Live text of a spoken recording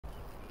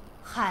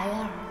孩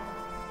儿，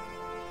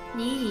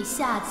你已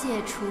下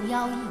界除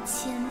妖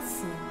1000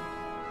次，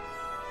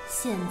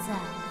现在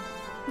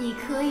你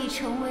可以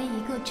成为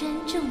一个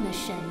真正的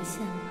神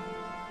仙了。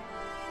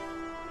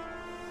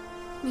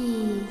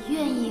你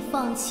愿意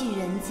放弃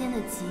人间的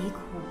疾苦，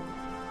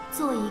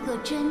做一个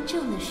真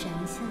正的神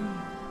仙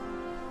吗？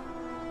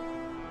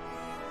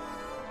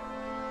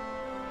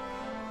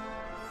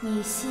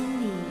你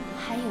心里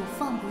还有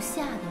放不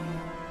下的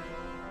人？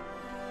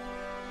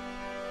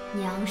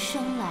娘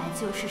生来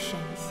就是神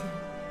仙，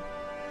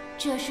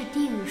这是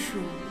定数，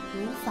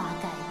无法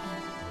改变。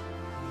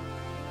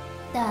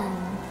但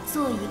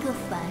做一个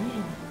凡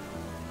人，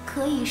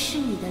可以是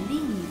你的另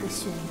一个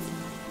选择，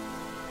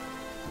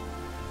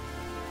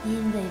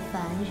因为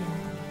凡人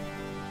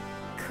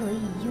可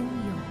以拥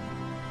有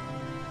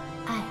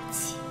爱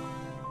情。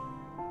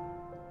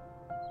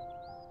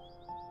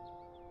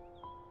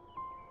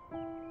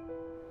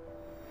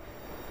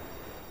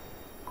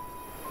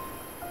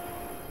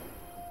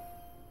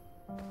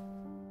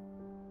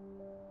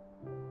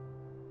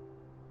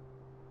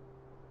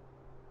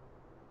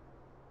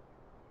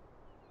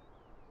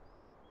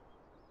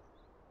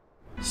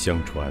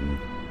相传，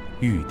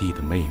玉帝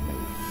的妹妹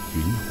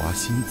云华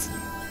仙子，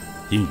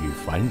因与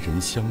凡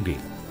人相恋，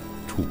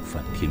触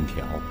犯天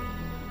条，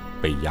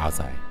被压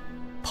在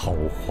桃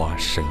花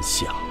山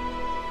下。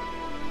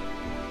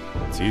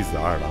其子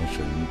二郎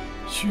神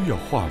需要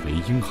化为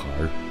婴孩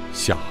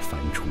下凡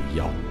除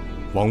妖，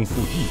往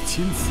复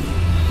1000次，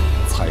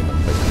才能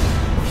被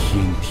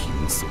天庭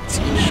所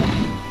接受。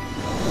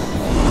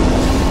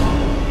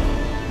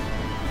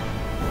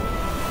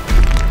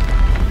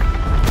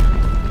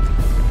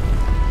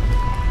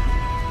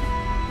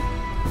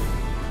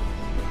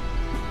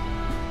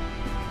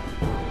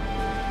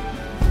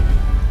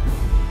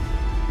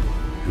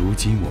如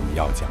今我们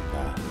要讲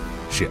的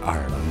是二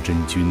郎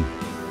真君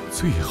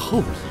最后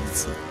一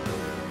次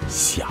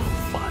下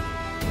凡。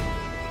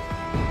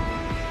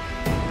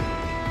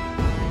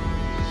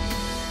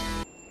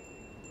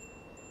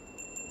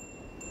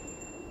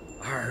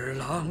二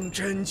郎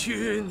真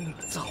君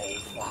造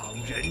访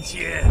人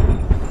间，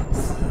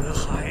四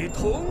海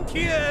同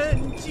天，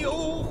九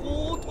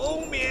湖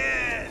同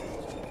眠。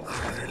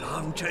二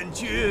郎真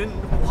君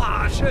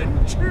化身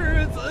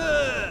赤子。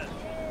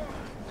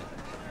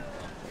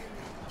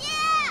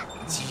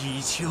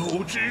击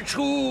秋之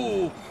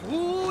初，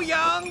胡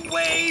杨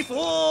为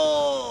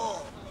父。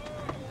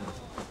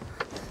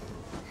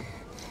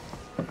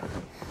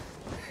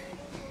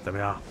怎么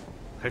样，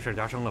黑事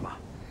加深了吗？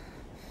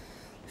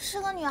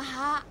是个女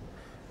孩。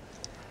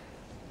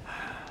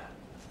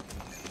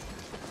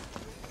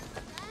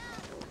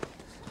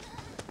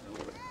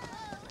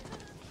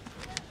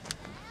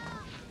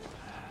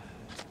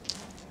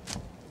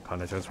看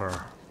来全村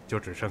就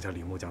只剩下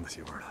李木匠的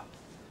媳妇了，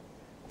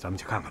咱们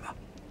去看看吧。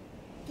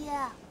爹，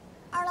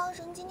二郎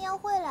神今天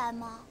会来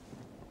吗？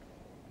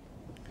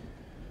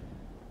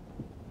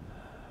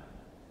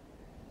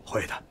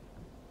会的。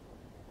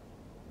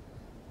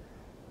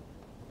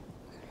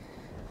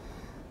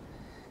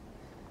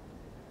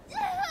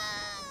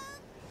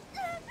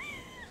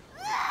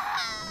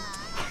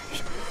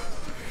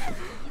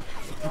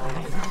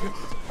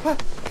哎，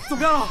怎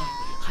么样了？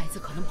孩子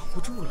可能保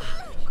不住了。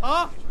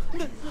啊？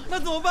那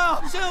怎么办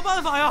啊？想想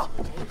办法呀！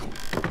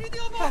一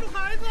定要保住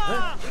孩子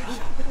啊！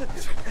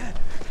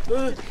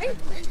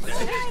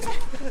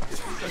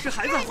可是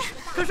孩子，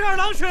可是二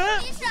郎神，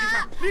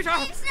李婶，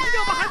一定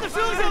要把孩子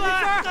生下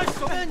来！干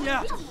什么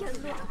呀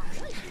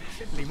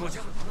你？李木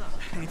匠，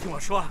你听我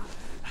说，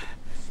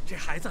这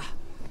孩子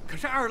可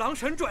是二郎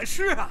神转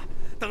世啊！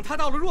等他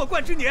到了弱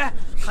冠之年，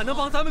他能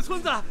帮咱们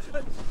村子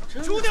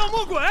除掉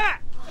魔鬼。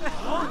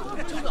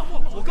真的？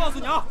我告诉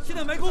你啊，现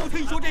在没工夫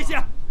听你说这些，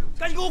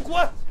赶紧给我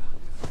滚！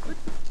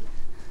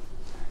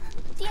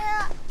爹，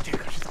这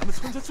可是咱们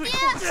村子最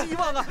后的希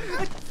望啊！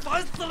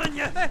烦死了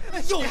你！哎，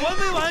有完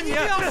没完你？一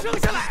定要生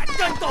下来！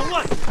干捣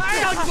乱！哎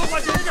呀，你给我把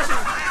钱这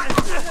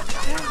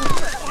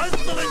烦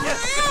死了你！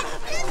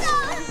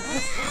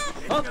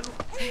啊！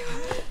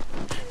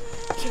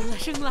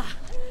生了！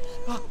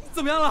啊，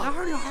怎么样了？男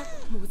孩女孩？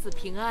母子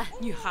平安，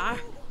女孩。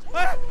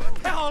哎，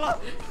太好了！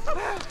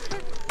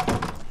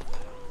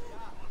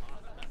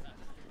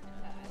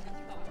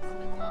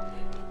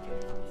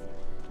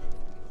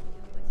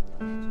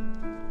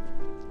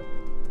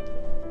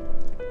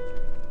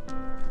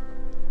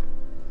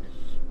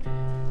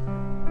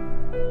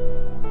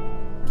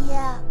爹，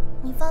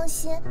你放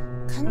心，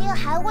肯定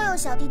还会有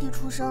小弟弟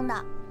出生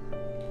的。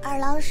二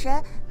郎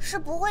神是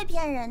不会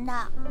骗人的。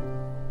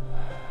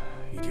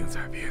一定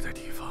在别的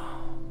地方。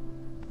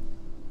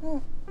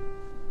嗯。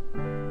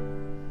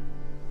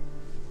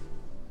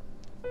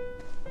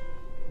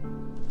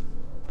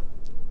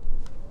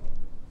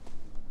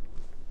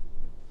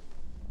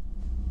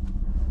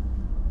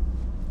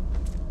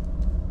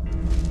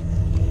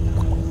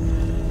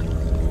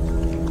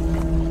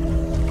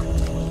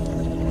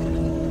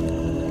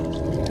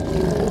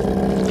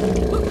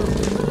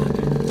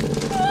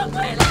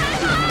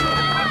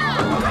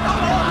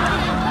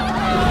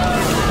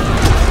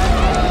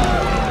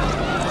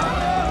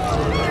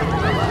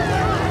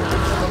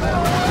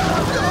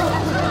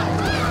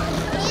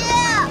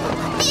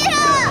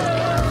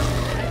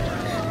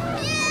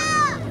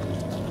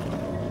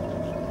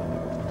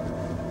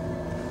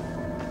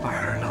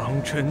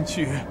根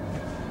据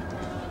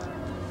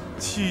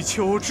祈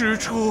求之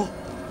处，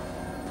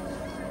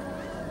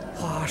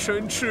化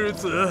身赤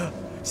子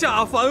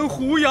下凡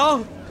胡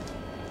杨。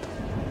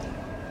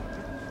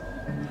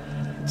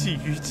基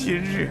于今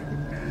日，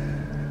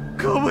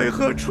可为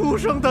何出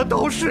生的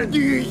都是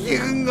女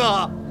婴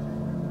啊？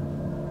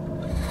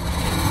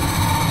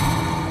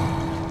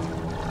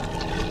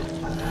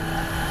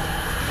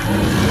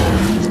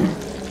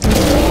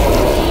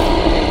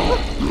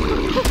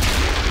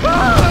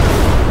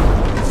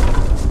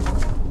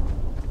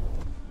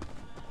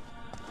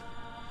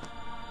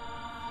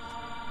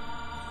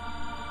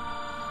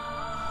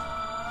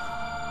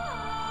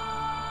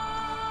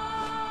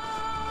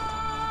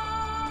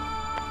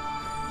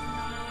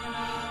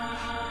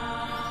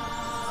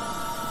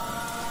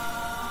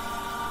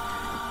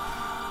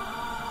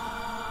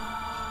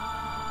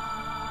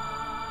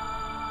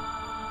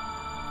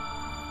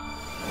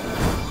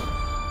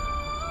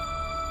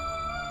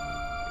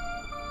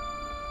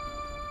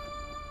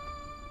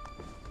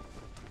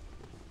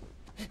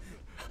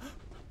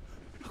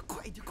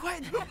快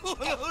点！不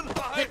能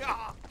来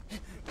呀！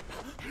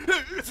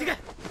起开！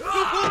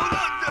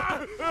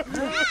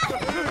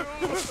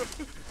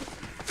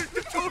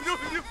求求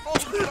你放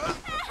人！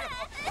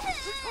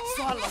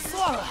算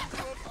了，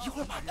一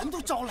会儿把人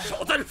都招来了。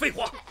少在这废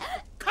话！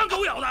看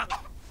狗咬的，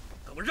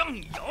等我让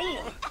你咬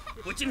我，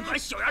我尽把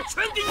小牙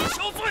全给你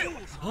敲碎！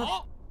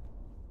好。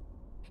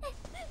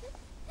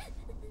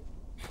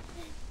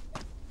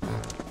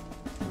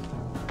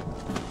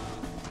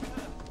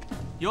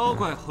妖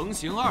怪横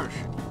行20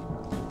年，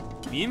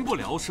民不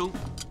聊生。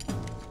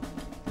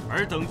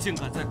尔等竟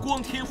敢在光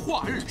天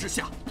化日之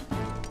下，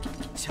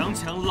强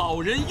抢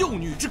老人幼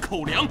女之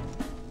口粮，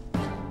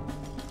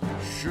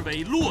实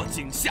为落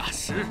井下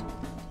石，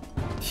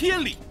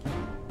天理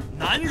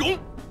难容。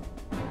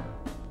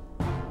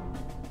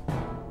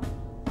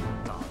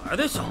哪来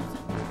的小子？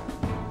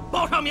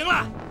报上名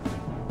来！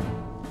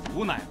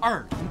吾乃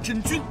二郎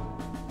真君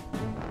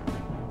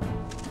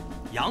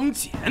杨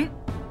戬。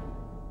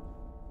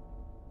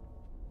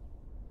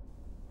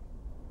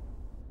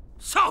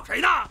笑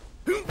谁呢？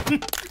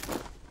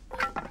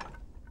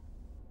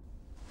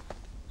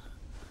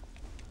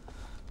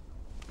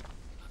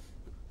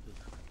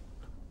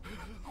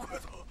快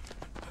走！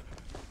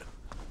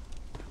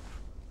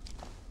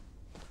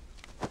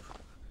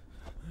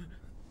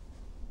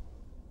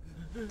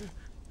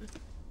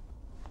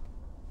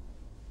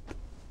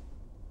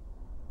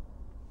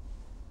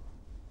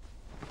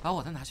把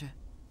我的拿去。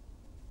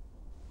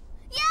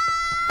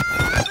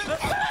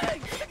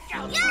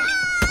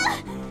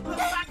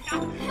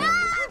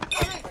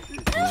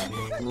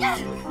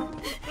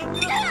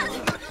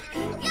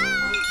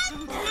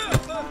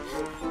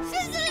谁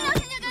死了？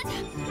神仙哥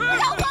哥，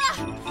饶我了！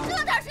这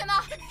点水吗？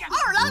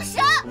二郎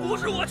神！不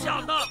是我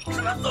抢的，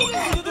是他送给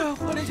我。对，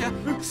花莲姐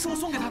是我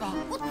送给他的。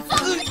我揍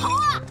你个头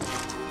啊！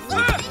揍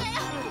你没敢要！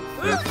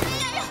揍你没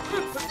敢要！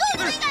揍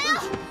你没敢要！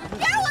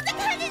别让我再看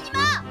见你们！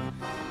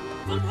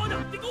疯婆娘，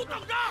你给我等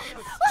着！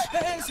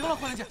哎，行了，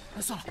花莲姐，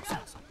算了。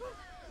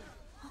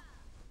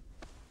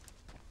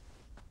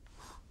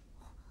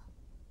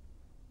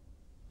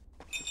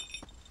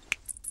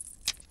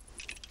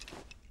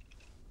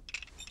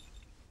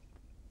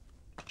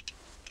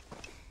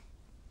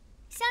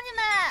乡亲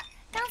们，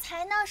刚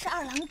才呢是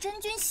二郎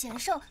真君险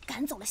胜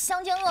赶走了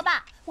乡间恶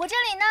霸。我这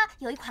里呢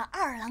有一款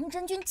二郎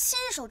真君亲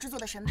手制作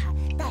的神牌，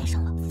带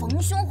上了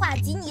逢凶化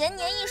吉、年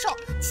年益寿，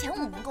前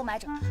5名购买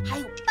者还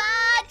有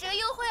8折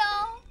优惠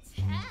哦。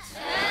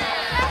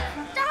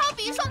这还有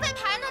比双飞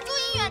牌呢，住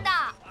1元的，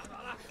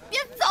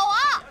别走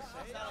啊！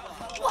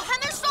我还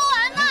没说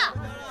完呢。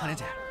花莲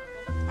姐，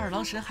二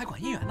郎神还管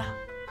1元呢。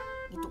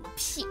你懂个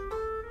屁！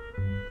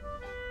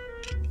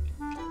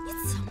你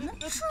怎么能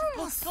这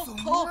么怂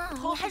啊？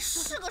你还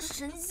是个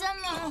神仙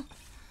吗？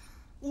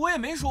我也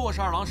没说我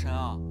是二郎神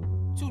啊，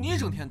就你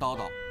整天叨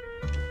叨。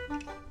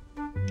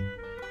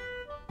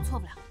错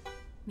不了，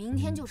明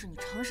天就是你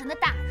成神的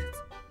大日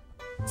子。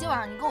今晚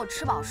上你给我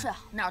吃饱睡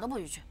好，哪儿都不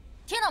许去，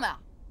听到没有？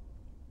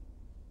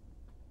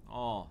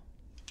哦。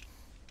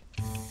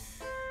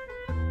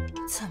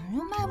怎么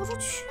就卖不出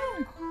去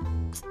呢？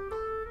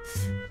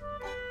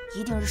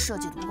一定是设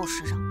计的不够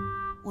时尚，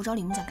我找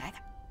李木匠改改。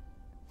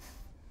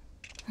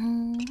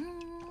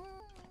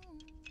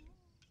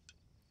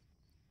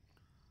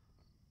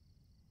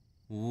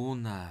吾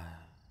乃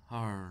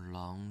二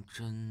郎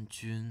真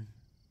君。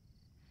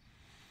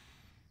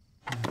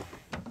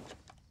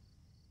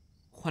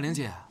幻灵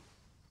姐，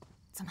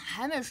怎么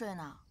还没睡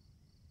呢？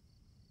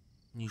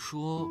你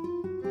说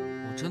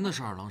我真的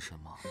是二郎神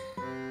吗？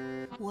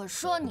我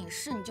说你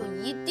是，你就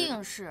一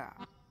定是。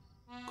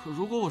可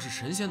如果我是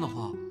神仙的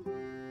话，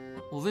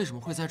我为什么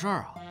会在这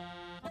儿啊？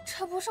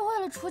这不是为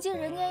了除尽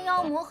人间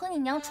妖魔和你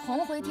娘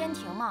重回天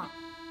庭吗？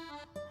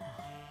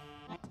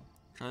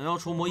斩妖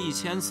除魔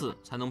1000次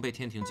才能被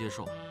天庭接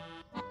受，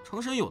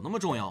成神有那么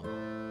重要吗？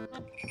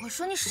我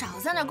说你少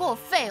在那儿给我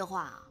废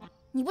话！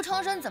你不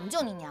成神怎么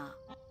救你娘？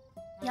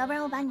要不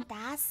然我把你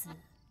打死，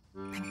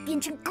把你变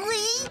成鬼！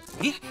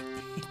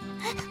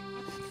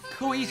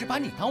可我一直把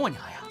你当我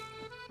娘呀。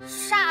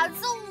傻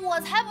子，我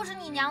才不是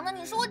你娘呢，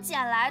你是我捡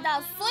来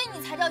的，所以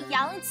你才叫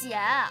杨戬。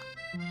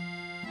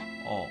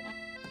哦。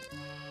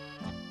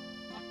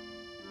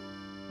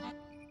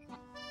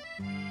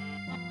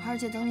而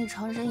且等你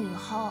成神以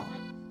后，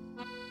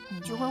你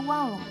就会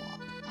忘了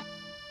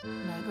我。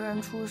每个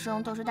人出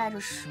生都是带着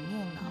使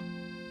命的，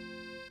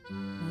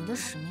你的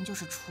使命就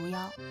是除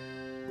妖，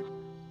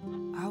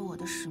而我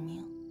的使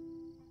命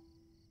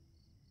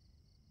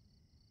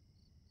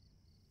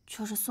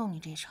就是送你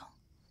这程。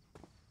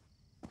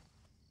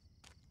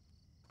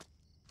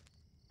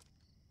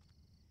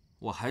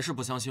我还是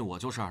不相信我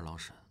就是二郎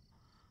神，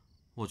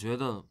我觉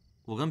得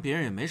我跟别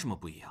人也没什么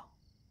不一样。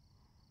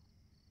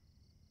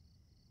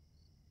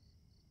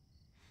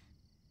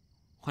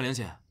幻灵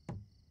姐，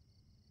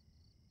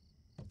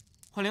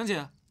幻灵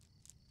姐，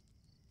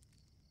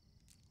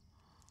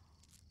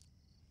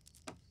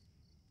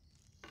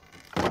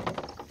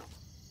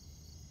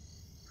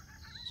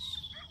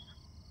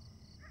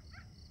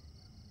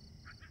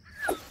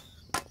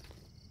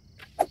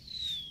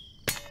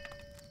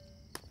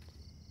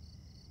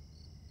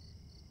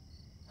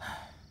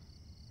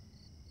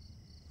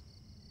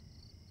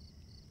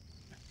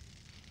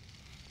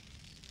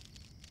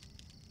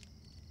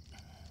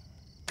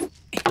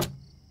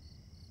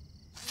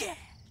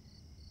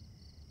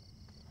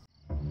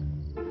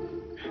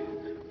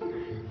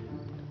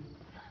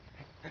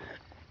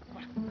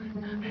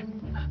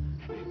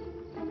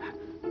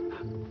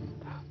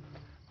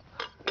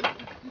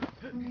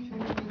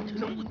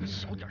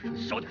小点声，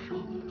小点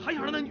声，还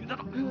想让那女的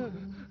打？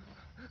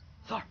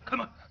三儿，开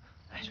门！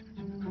哎，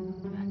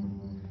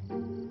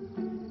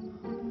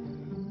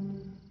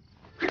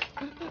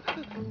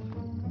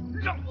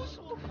让你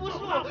小子不是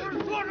我，不是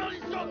说让你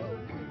小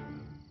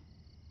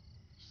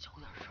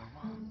点声吗？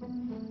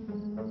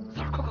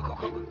三儿，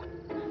快！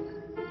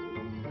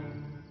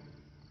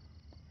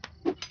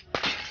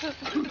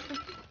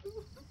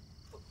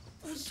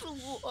不是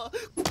我。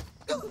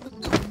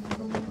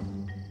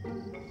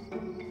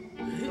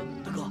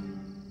大哥，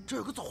这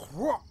有个枣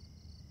核。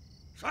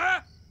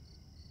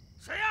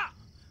谁呀？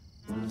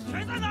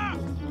谁在那儿？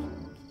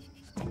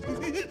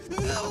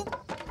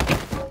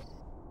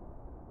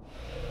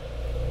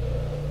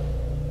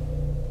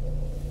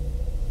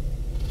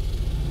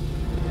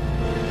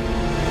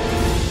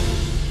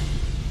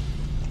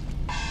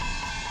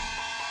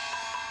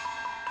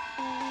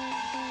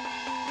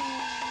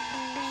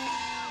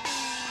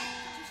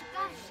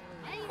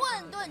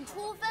混沌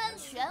初分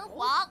玄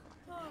黄，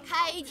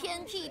开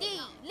天辟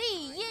地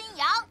立阴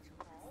阳，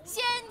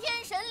先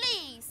天神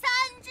力三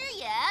只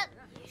眼，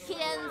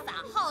天法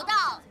浩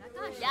荡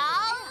杨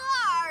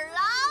二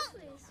郎。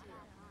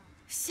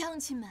乡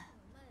亲们，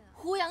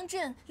胡杨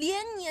镇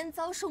连年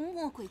遭受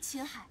魔鬼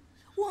侵害，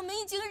我们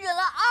已经忍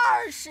了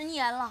20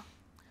年了。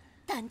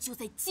但就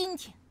在今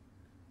天，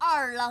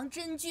二郎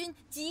真君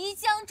即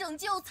将拯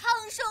救苍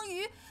生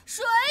于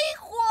水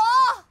火。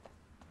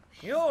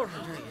又是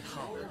这一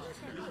套。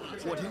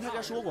我听他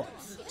家说过，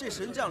这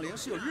神降临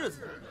是有日子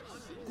的，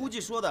估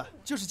计说的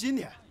就是今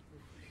天。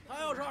他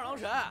要是二郎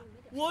神，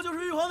我就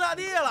是玉皇大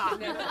帝了。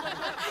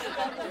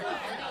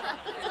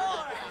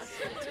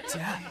姐，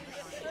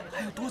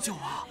还有多久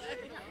啊？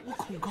我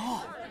恐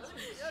高。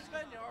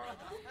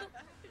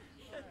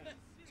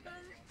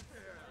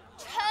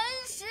辰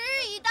时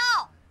已到，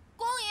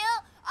恭迎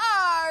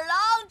二郎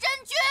真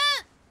君。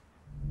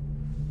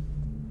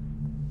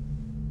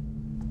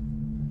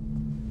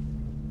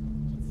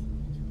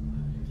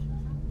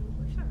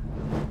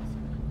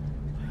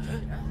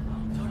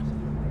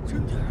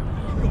真天上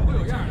有模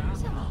有样的，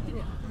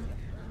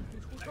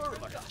出事了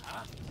吧这？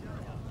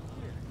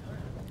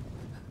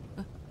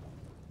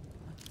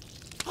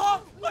啊！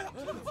哎呀！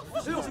哎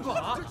呦，情况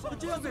啊！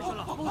真要最深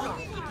了，封上！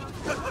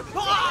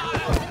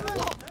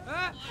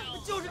哎，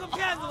就是个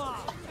骗子嘛！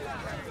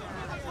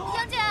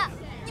杨姐，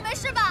你没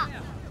事吧？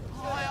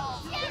哎呀！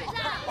骗子！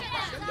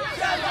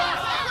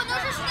可能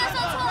是时间算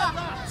错了，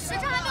时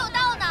辰还没有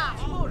到呢。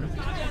就是骗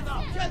子！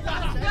骗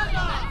子！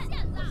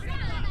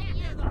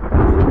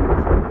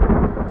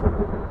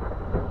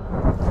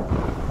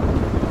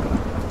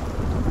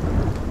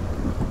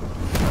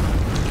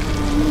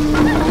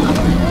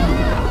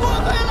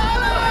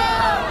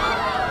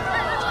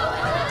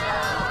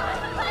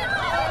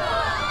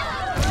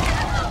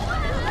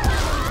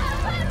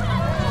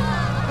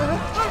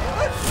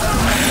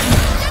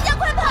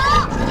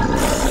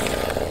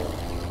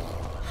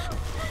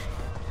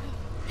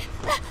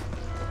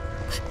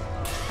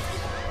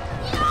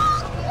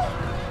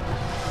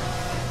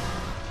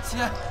姐，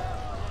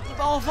你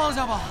把我放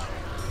下吧，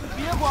你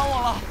别管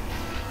我了，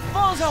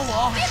放下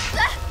我！闭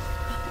嘴！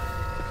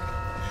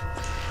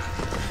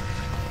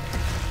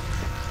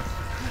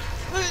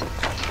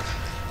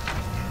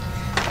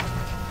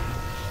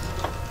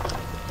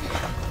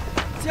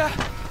姐，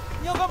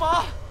你要干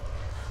嘛？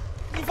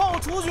你放我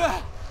出去！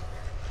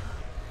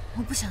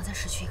我不想再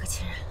失去一个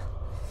亲人了。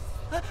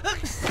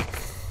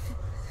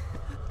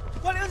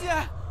幻灵姐，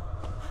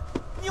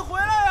你回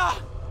来呀！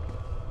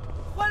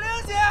幻灵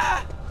姐！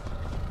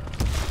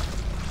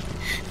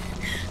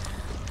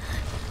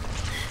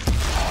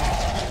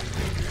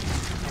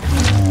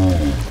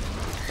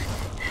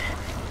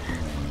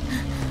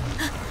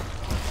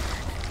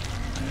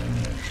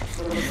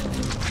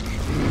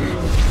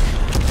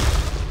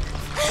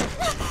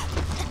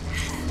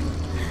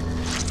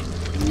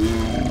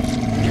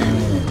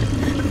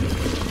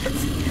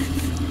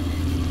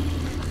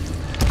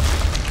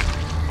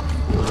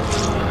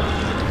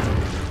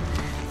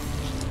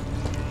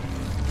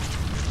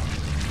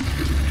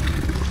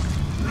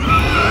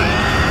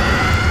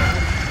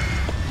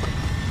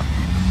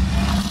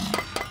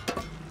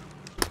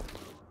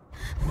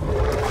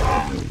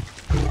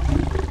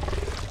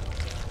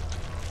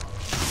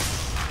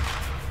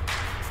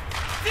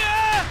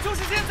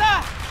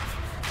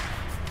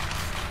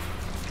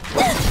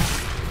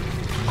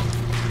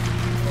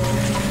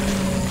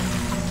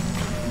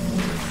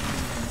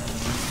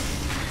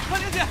快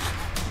玲姐，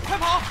快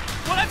跑！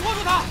我来拖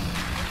住他！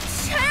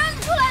谁让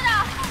你出来的？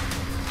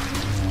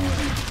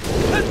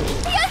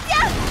玲姐！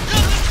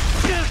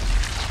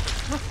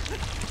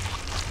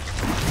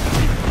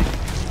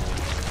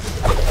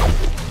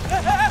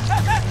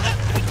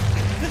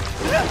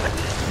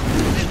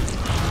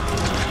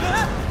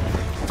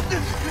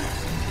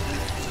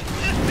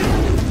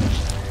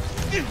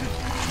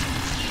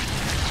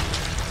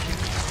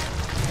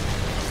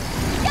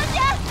杨姐，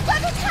抓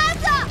住叉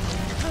子！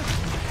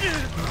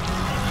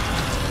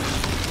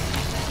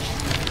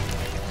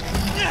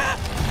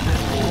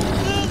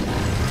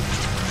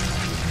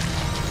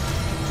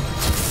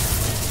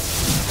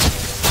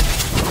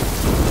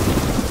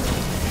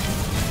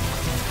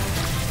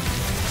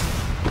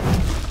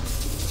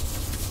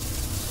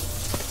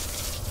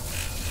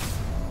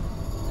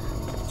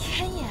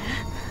天眼。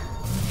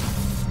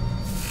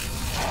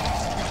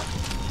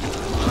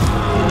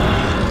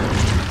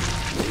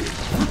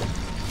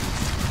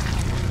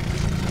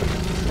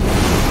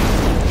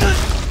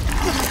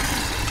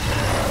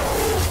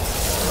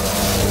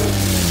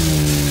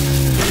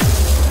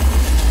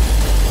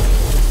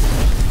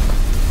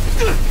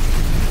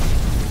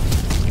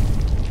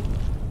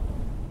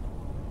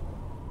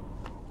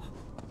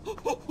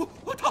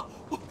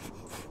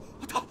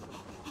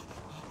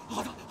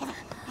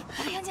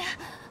杨姐，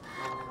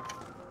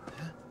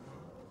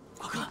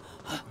快看！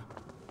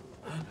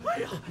哎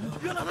呀，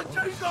原来他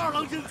真是二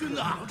郎真君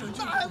啊！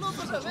那还啰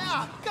嗦什么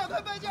呀？赶快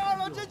拜见二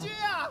郎真君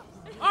呀！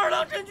二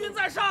郎真君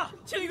在上，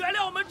请原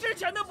谅我们之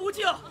前的不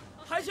敬，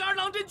还请二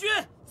郎真君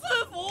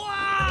赐福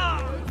啊！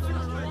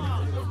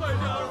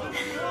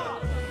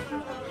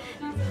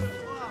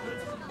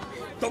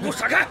都给我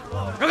闪开！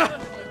让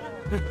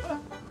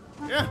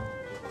开！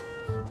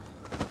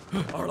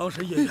二郎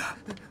神爷爷，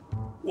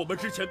我们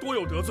之前多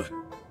有得罪，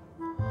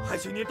还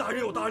请您大人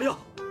有大量，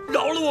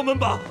饶了我们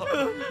吧！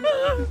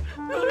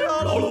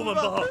饶了我们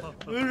吧！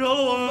饶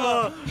了我们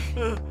吧！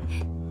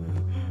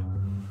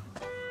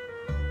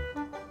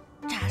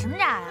眨什么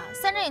眨呀？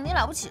三只眼睛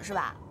了不起是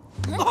吧？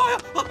哎呀，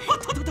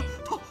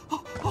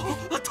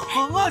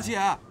疼啊，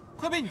姐，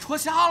快被你戳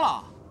瞎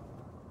了！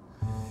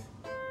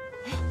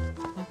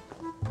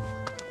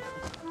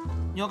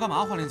你要干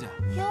嘛，花玲姐？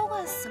妖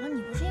怪死了，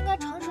你不是应该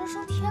长神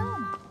升天了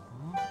吗？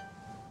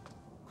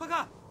快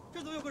看，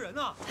这怎么有个人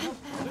呢？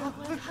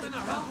在哪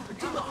儿呢？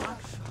真的啊！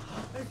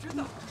哎，真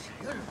的，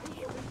这谁呀？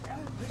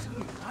这是个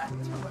女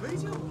的，没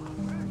见过。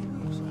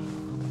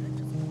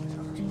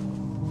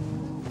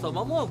怎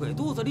么魔鬼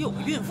肚子里有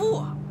个孕妇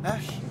啊？哎，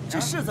这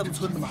是咱们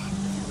村的吗？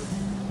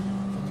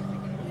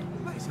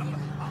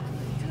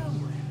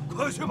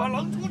快去把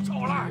狼蛛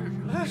找来！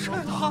是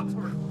他，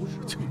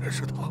竟然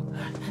是他！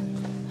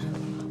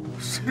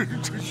是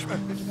知轩，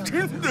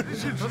真的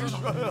是知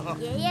轩啊！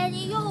爷爷，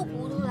你又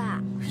糊涂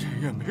了。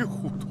爷爷没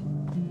糊涂，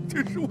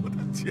这是我的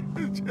姐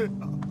姐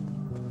呀。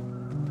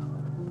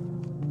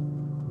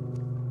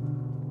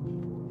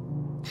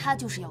他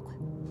就是妖怪，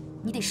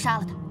你得杀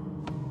了他。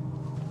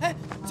哎，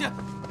姐，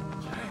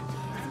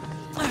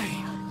哎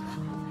呀，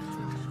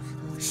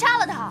杀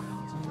了他！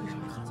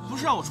不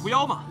是让我除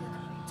妖吗？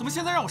怎么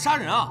现在让我杀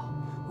人啊？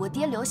我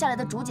爹留下来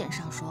的竹简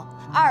上说，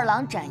二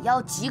郎斩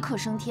妖即刻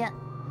升天，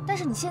但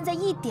是你现在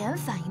一点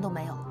反应都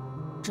没有，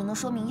只能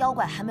说明妖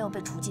怪还没有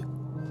被除尽。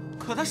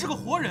可他是个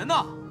活人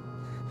呐！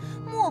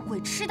魔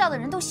鬼吃掉的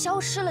人都消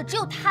失了，只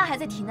有他还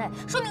在体内，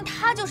说明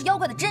他就是妖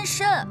怪的真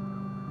身。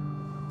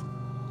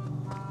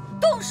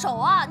动手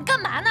啊！你干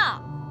嘛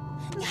呢？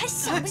你还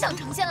想不想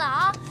成仙了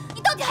啊？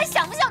你到底还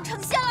想不想成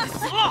仙了？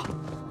死了！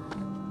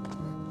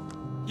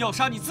要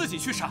杀你自己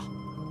去杀，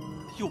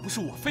又不是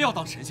我非要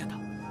当神仙的。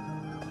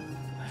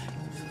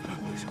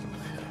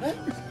哎，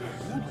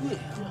不对，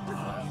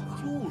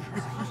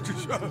就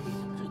是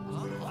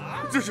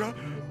知轩，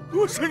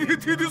我是你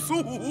弟弟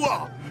苏武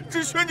啊！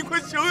知轩，你快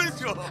醒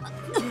醒！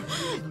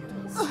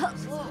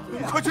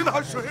快去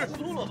拿水！是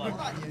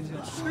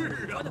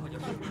啊，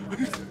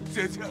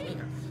姐姐，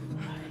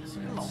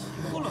老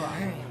糊了吧？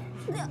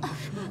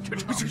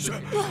知轩，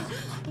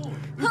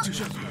知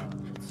轩，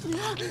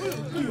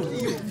哎呦，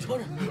你瞧瞧，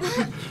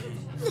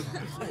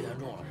太严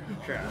重了！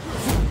是。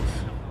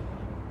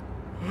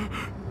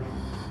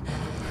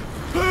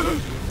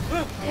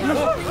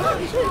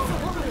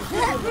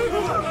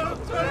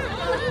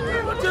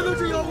这都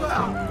是妖怪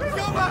啊！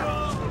妖怪！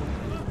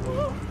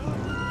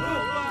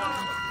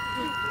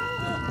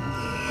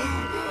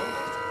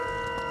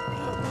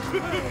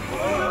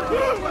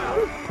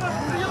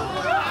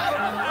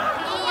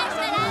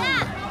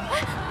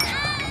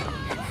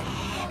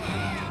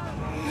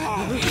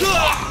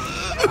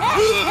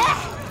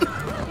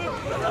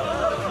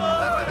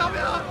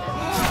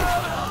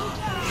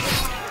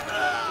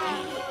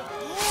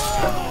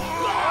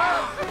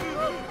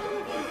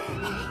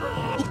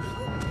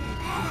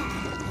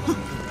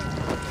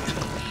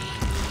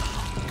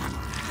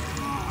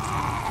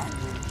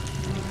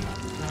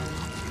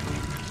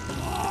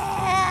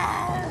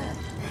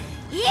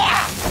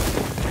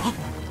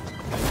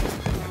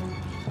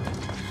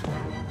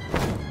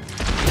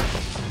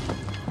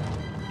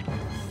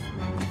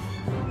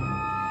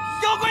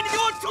妖怪，你给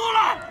我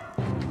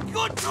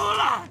我出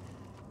来！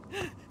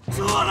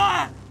出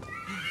来！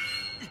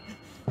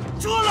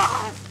出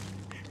来！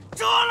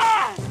出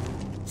来！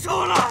出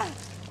来！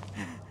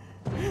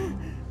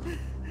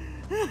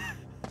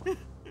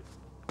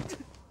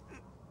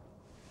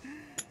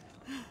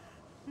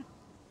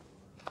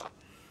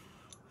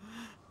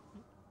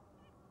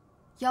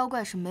妖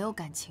怪是没有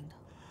感情的，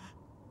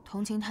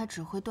同情他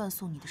只会断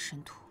送你的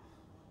神途。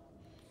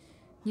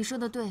你说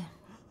的对，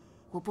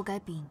我不该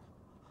逼你。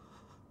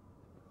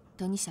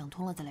等你想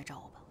通了再来找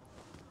我吧。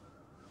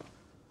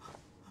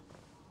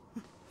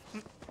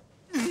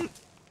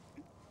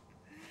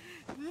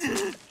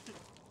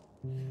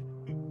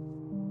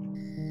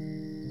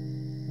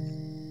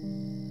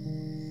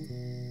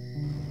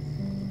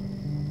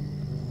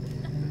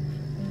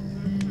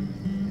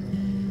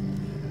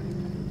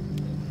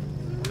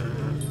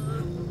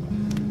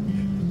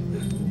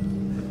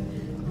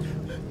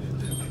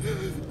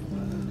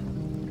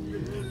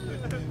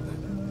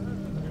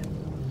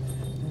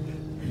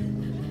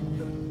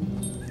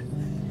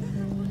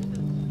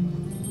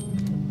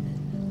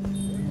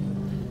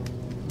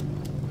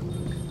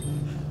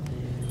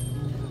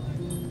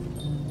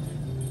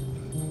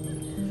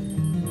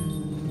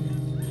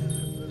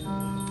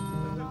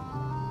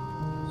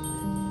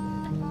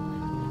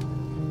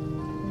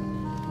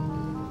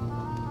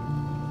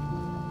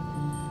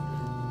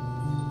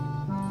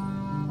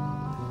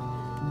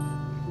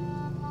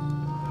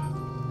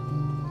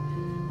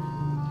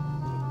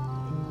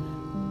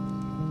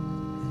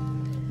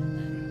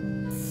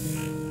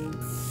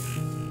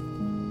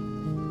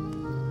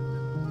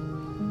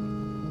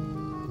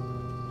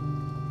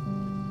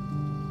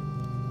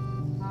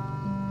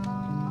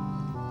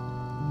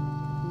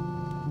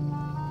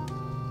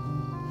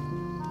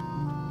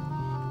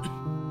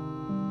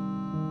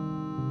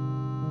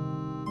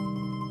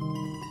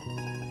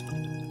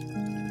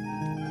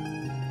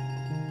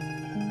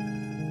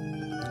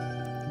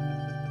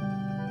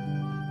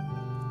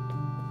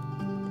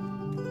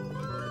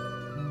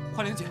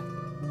幻灵姐，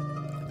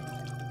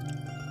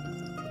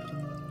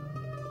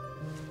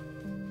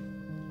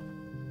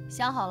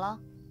想好了？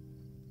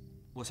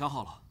我想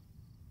好了。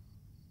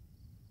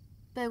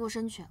背过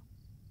身去。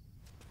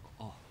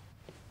哦。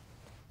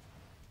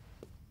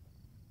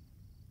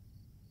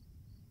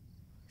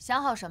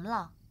想好什么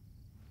了？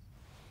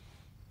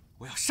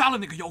我要杀了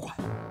那个妖怪。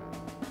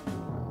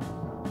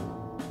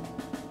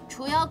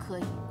除妖可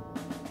以，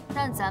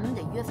但咱们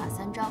得约法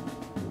三章。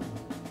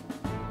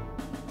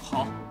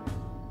好。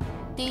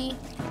第一，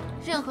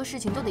任何事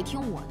情都得听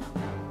我的。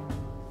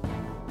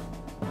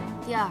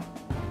第二，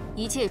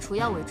一切以除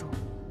妖为主，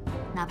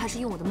哪怕是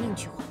用我的命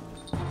去换，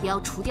也要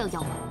除掉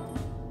妖怪。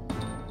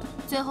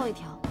最后一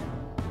条，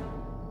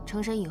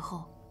成神以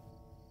后，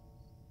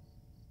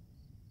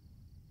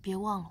别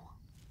忘了我。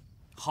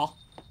好，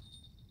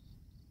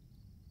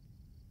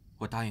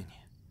我答应你。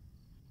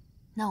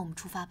那我们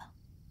出发吧。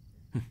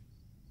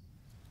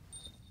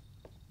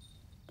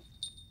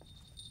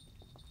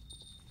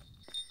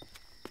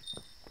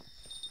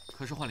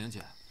可是幻灵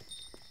姐，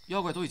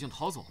妖怪都已经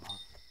逃走了，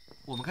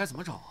我们该怎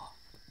么找啊？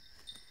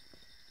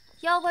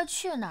妖怪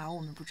去哪儿我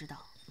们不知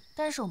道，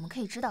但是我们可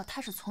以知道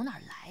他是从哪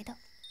儿来的。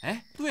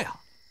哎，对啊，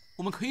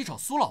我们可以找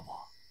苏老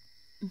伯。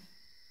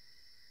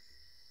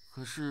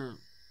可是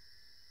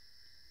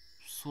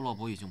苏老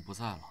伯已经不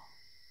在了。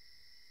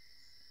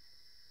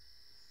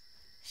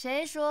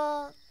谁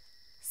说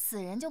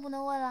死人就不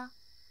能问了？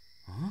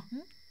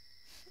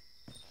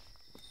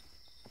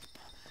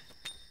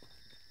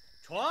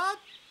传。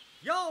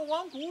药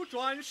王谷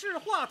转世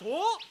画图，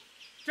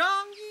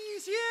张一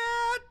仙。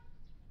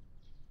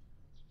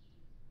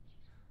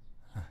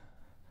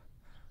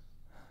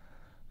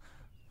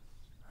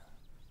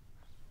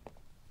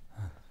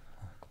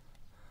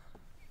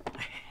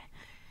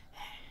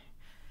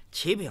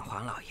启禀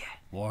黄老爷，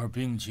我儿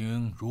病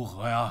情如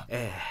何呀？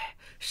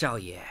少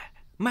爷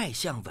脉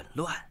象紊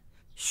乱，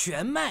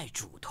玄脉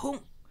主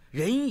痛，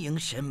人迎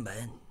神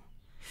门，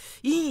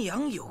阴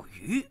阳有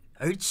余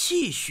而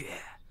气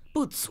血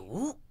不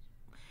足。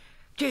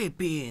这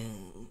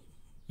病，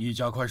一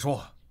家快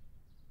说，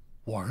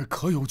我儿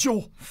可有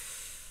救？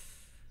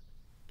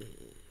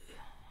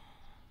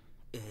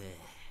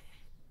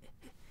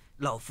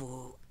老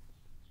夫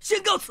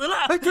先告辞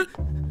了。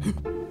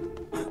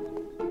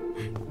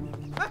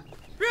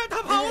别让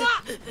他跑了！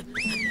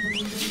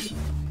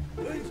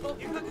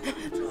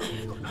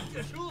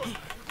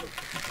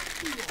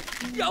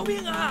饶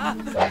命啊！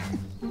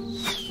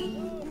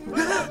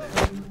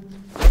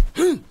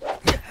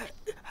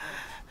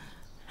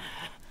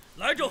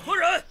来者何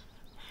人？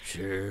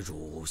施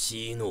主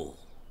息怒，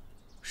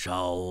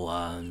稍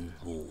安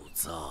勿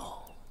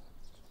躁。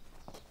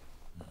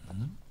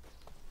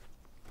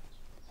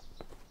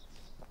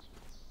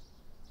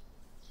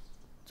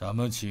咱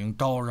们请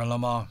道人了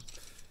吗？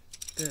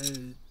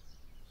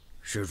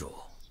施主，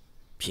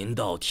贫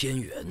道天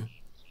元，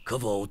可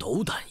否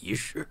斗胆一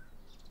试？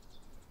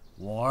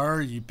我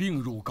儿已病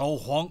入膏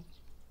肓，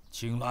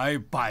请来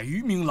100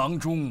余名郎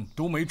中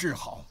都没治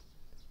好，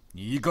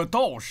你一个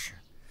道士，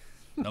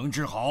能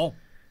治好？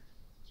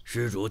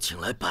施主请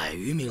来100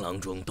余名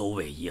郎中都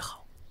为医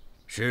好，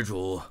施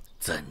主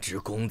怎知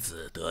公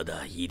子得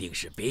的一定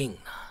是病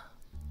呢？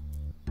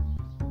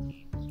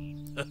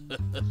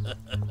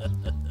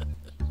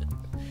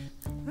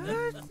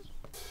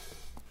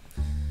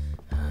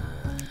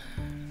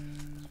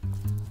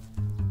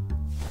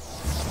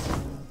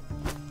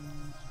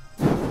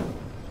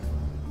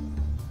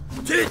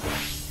去，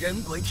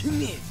人鬼听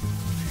命，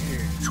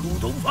日出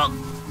东方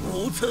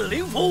，5次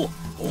灵符，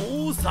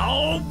无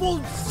扫不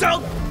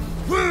伤。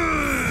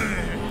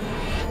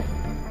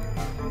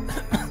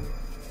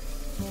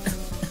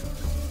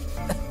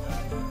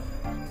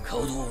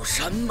口吐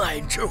山脉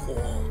之火，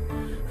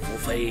腹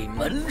飞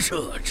门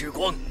舍之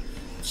光，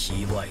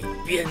体外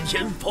变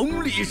天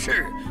锋利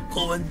势，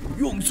破文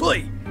永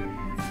岁，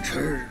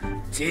赤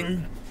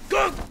金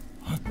刚。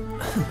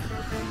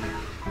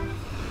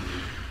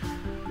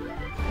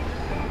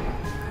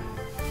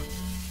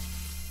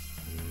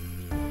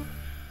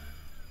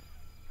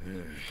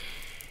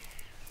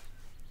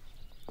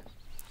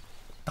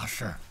大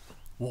师，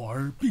我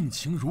儿病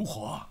情如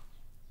何？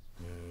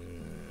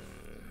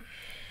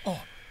哦，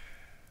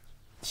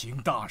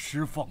请大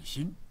师放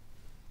心。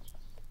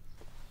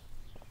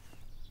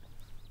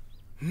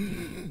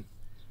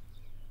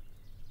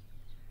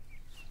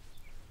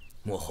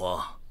莫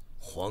慌，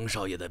黄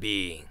少爷的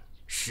病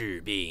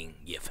是病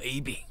也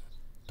非病。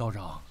道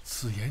长，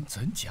此言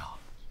怎讲？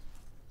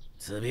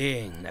此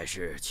病乃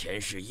是前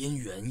世因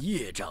缘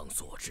业障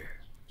所致，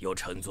又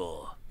称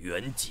作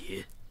缘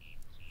劫，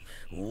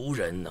无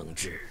人能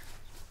治，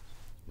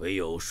唯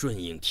有顺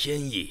应天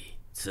意，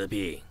此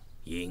病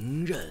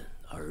迎刃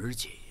而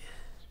解。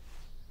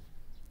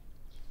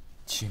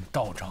请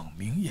道长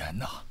明言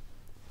呐。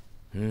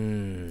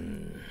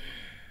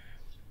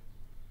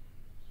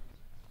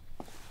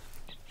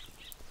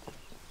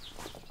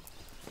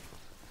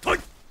退！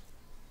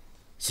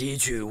西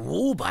去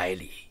500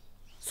里，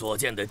所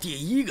见的第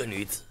1个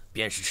女子，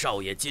便是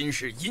少爷今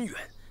世姻缘，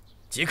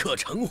即刻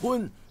成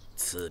婚，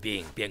此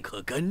病便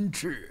可根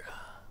治啊。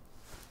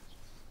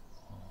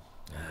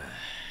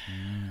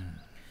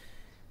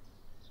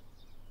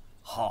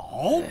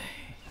好，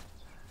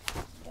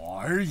我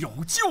儿有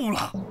救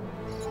了。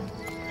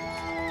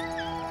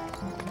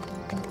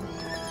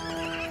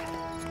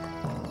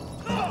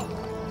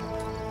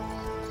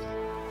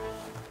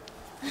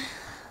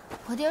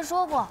我爹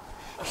说过，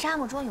沙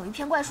漠中有一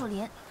片怪树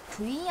林，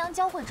处于阴阳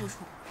交汇之处，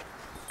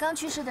刚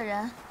去世的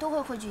人都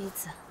会汇聚于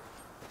此。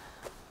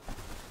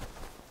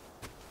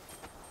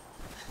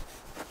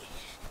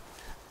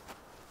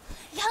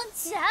杨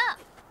姐，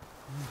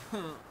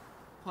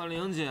幻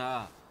灵姐，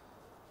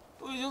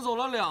都已经走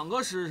了2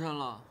个时辰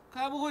了，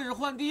该不会是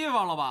换地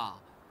方了吧？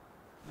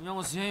你让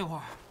我歇一会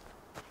儿。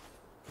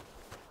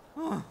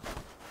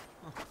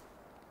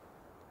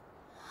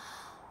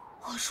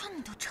我说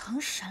你都成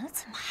神了，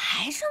怎么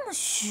还这么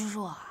虚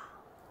弱啊？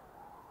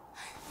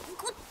你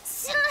给我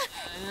起来！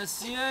哎呀，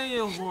歇一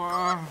会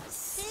儿。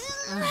起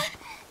来！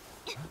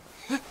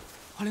哎，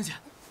幻灵姐，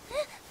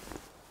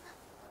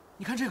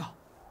你看这个。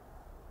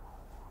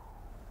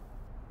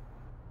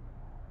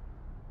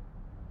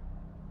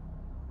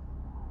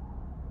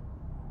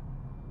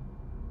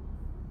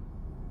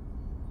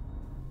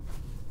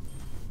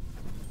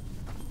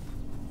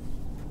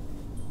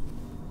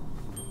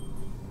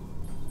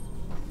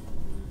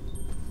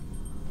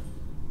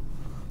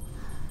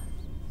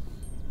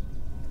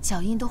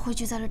脚印都汇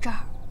聚在了这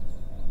儿，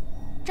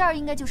这儿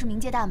应该就是冥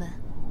界大门。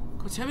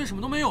可前面什么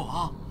都没有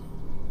啊！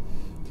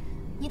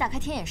你打开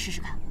天眼试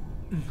试看。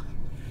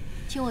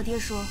听我爹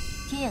说，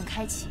天眼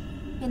开启，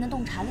便能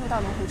洞察6道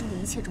轮回中的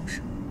一切众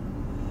生。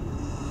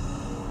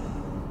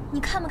你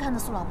看不看得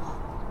苏老伯？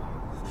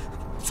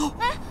走。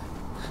哎，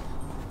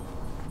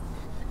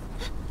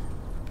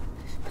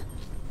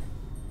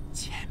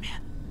前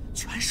面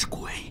全是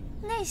鬼，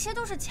那些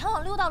都是前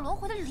往6道轮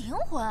回的灵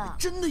魂啊！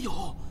真的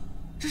有。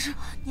这是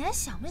你还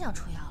想不想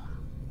出妖了？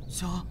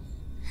想啊！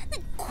那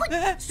你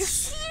快去！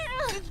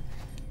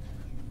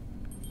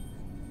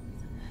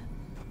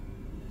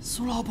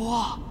苏老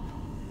伯，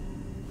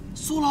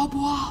苏老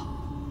伯，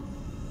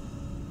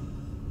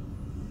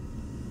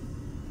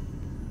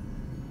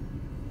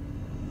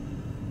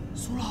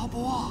苏老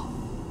伯，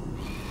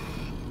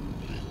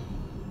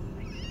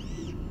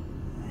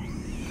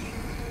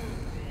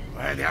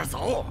快点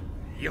走，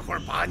一会儿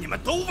把你们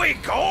都喂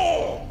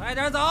狗！快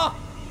点走！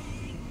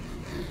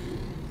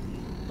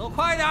都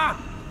快点儿！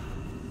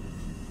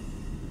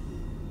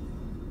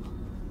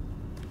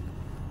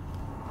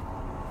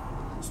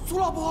苏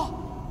老伯，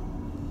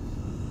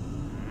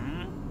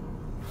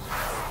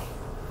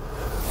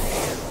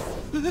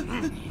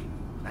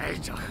来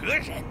者何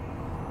人？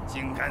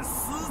竟敢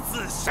私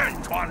自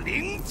擅闯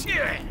灵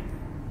界！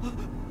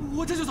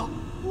我这就走，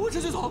我这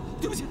就走，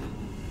对不起。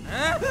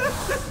哎，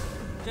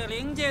这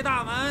灵界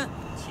大门，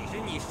岂是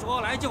你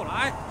说来就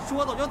来，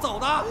说走就走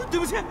的？对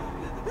不起，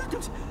对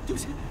不起，对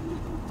不起。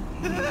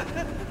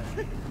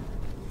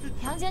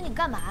杨姐，你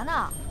干嘛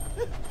呢？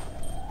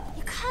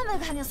你看没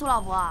看见苏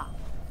老伯？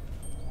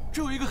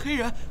这有一个黑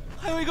人，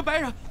还有一个白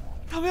人，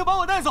他们要把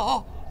我带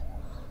走。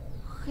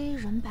黑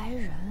人白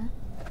人，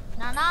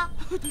哪儿呢？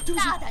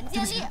大胆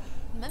建立！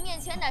你们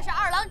面前乃是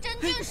二郎真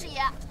君是也，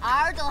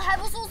尔等还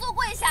不速速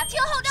跪下，听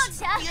候调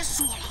遣！别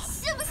说了，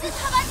信不信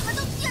他把你们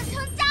都变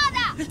成渣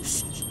的？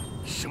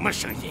什么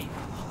声音？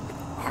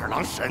二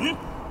郎神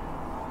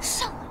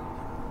上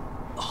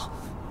来！啊！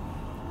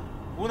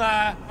吾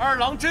乃二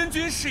郎真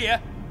君是也。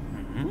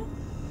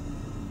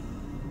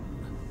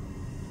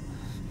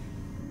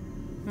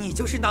你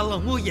就是那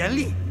冷漠严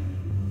厉，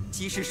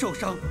即使受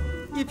伤，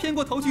也偏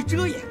过头去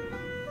遮掩，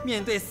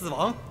面对死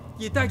亡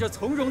也带着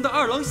从容的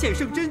二郎显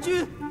圣真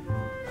君。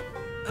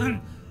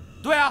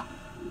对啊，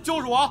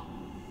就是我。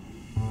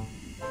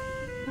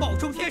冒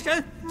充天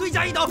神，罪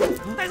加一等，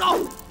带走。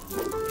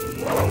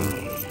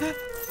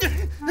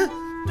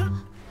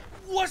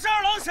我是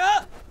二郎神，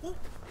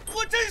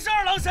我真是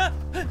二郎神，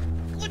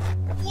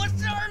我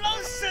是二郎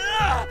神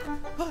啊！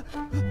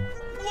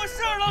我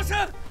是二郎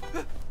神，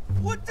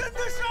我真的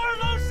是二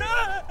郎神！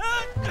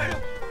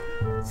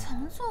怎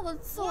么做个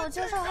自我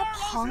介绍还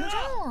旁证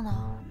了呢？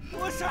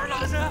我是二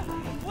郎神，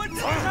我真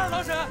是二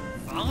郎神！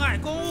妨碍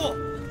公务，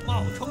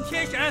冒充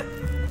天神，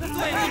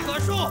罪不可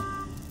恕。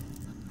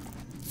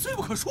罪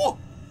不可恕！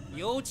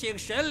有请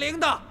神灵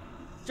的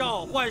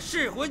召唤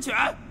噬魂犬。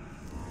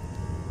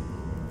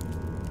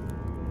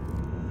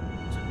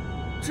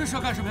这是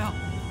要干什么呀？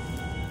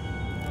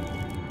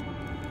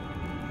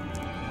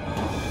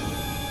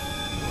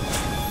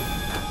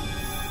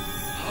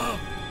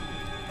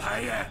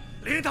白爷，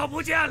灵头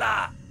不见了！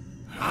啊！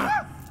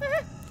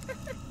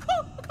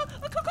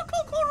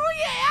空如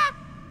也呀！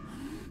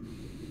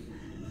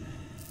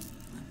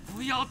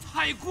不要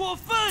太过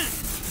分！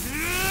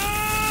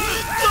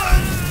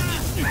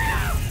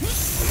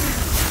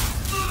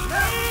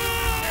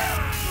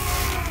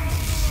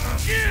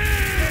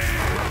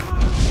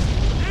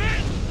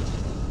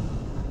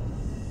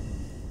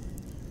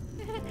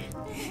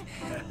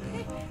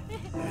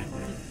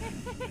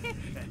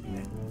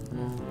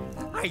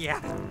二爷，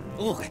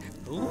误会，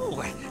误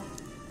会。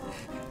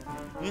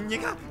您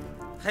看，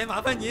还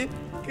麻烦您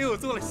给我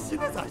做了新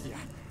的造型。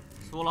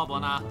苏老伯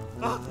呢？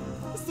啊，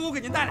苏给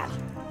您带来了。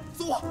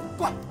苏，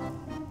过。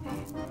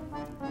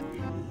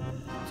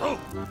走。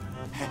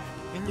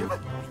您问，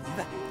您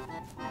问。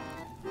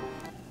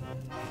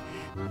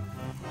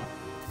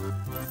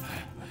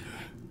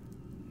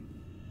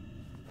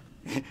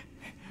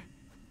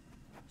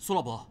苏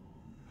老伯，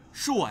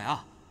是我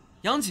呀，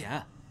杨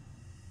戬。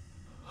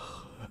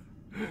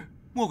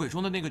魔鬼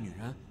中的那个女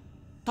人，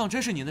当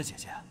真是您的姐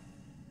姐？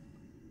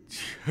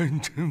千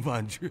真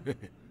万确，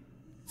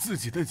自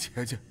己的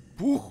姐姐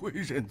不会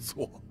认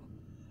错。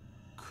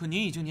可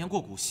您已经年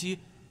过古稀，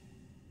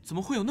怎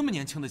么会有那么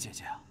年轻的姐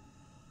姐啊？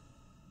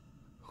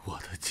我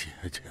的姐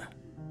姐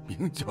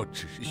名叫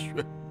芷萱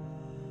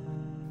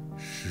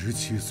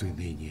，17岁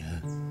那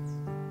年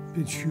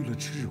便去了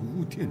赤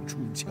乌殿出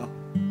家。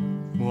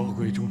魔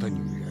鬼中的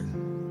女人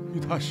与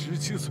她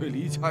17岁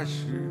离家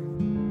时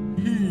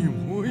一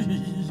模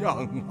一样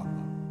啊！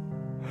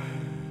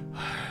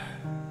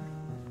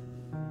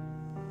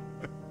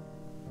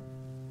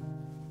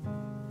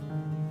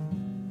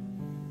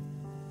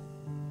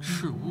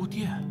赤乌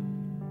殿，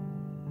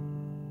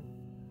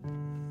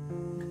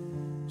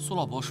苏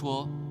老伯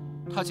说，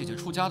他姐姐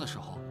出家的时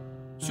候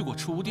去过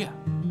赤乌殿，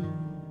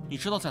你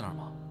知道在哪儿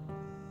吗？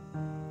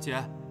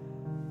姐，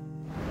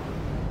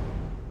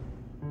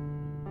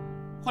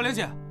幻灵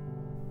姐，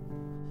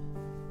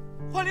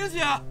幻灵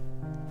姐。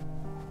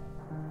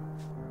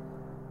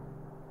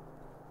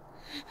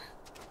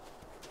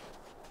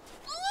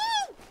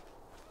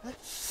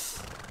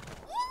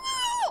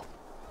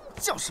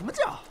叫什么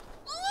叫？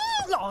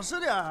老实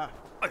点儿！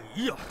哎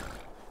呀，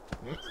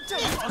这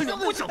老娘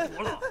不想活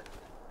了！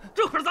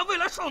这可是咱未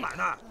来少奶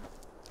奶，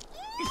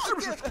你是不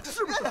是？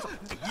是不是？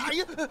哎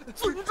呀，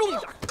尊重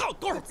点，告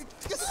多少次？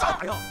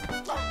傻呀！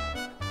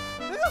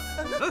哎呀，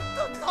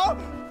好，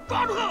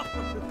抓住他！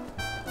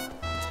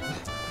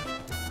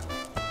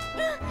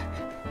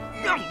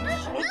让你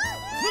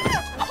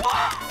跑！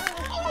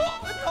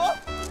好！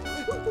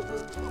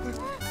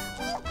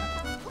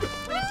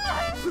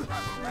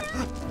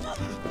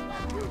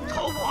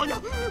臭婆娘，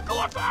给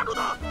我抓住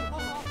他！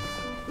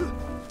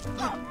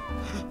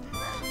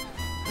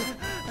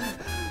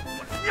我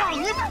让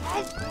你跑！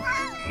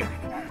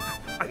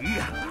哎呀，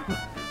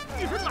你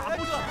是哪不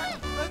是？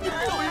你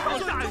终于让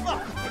下一个！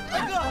大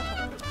哥，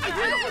哎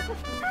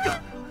呀，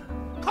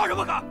看什么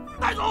看？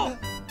带走！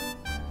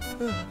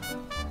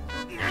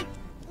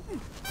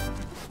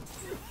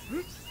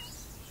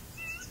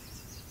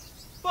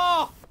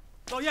报，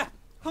老爷，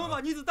他们把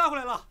女子带回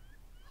来了。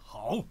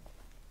好，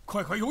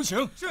快快有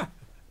请。是。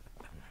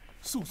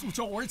速速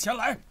叫我儿前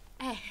来。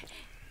哎。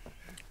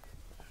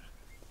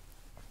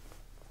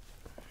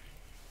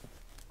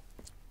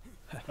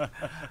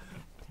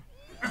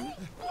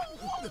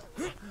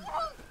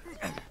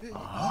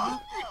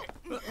啊！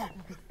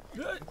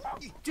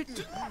这，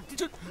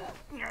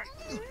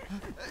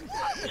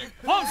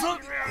放肆！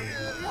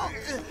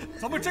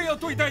怎么这样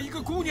对待一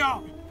个姑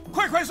娘？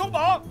快快松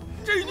绑！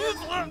这女子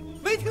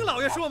没听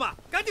老爷说嘛，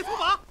赶紧松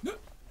绑！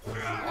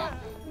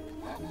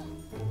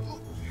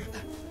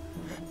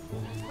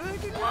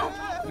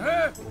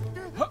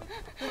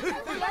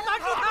拿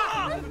住他！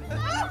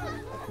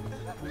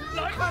拦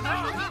着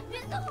他！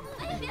别动！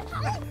别跑！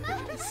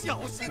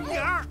小心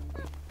点儿！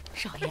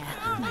少爷，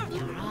慢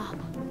点啊！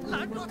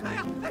拦住他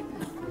呀！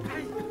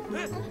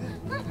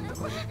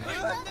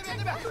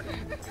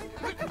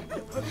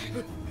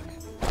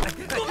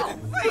老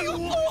废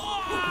物！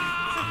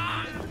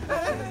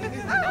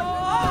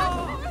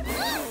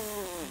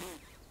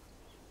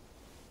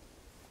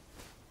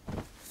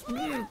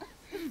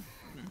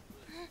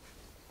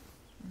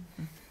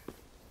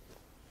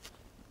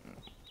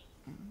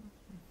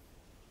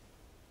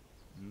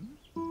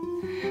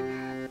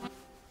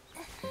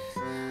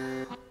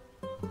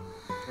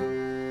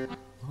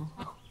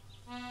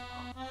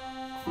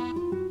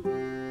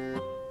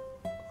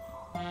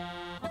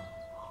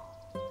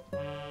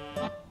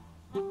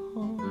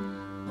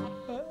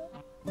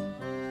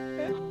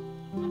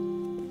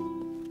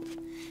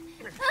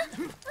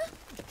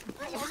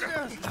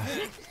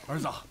儿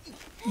子，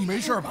你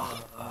没事吧？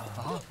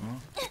啊，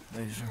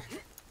没事。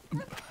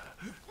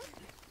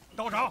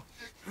道长，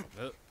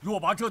若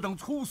把这等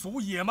粗俗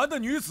野蛮的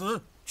女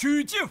子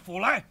娶进府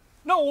来，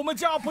那我们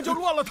家不就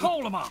乱了套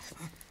了吗？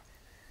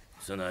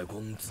此乃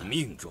公子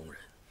命中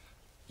人，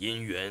姻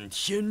缘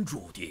天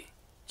注定，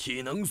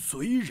岂能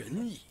随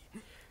人意？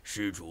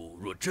施主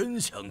若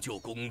真想救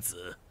公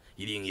子，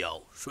一定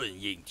要顺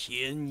应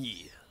天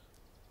意。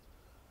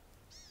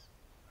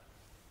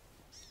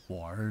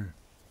我儿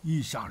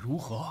意下如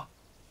何？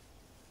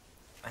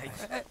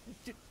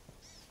这。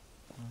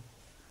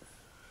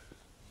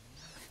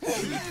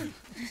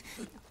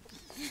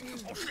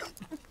好事啊！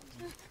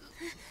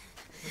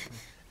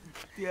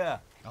爹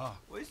啊，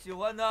我喜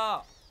欢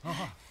他。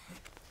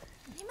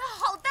你们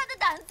好大的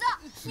胆子！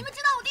你们知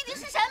道我弟弟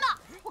是谁吗？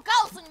我告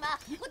诉你们，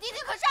我弟弟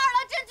可是二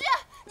郎真君！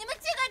你们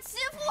竟敢欺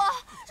负我，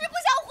是不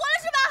想活了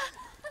是吧？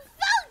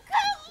放开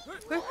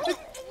我！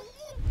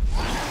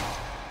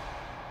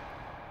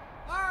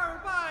二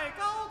拜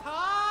高堂。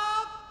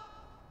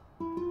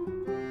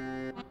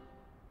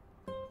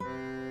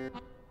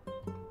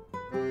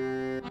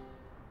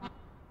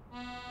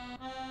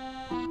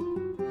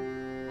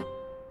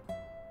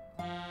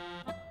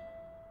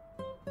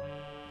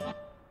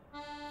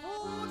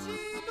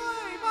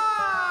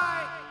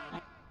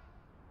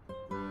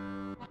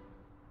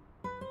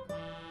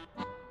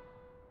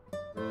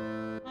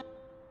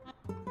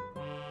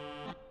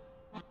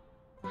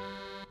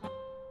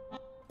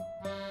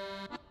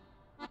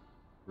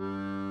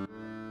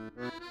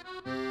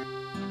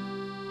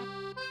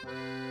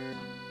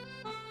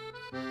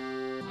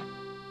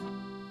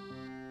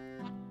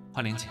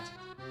幻灵姐，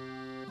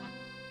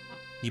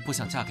你不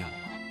想嫁给我吗？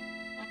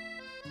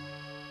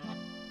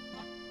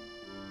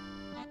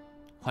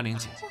幻灵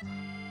姐，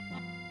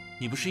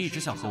你不是一直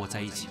想和我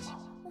在一起吗？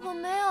我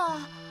没有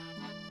啊。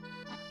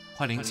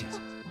幻灵姐，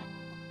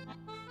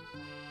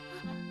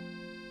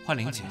幻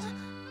灵姐，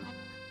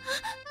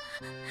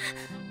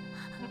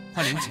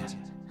幻灵姐，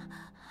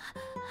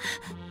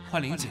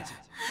幻灵姐，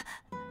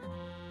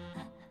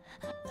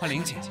幻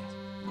灵姐，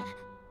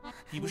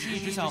你不是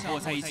一直想和我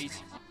在一起吗？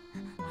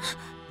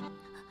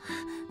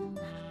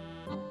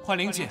幻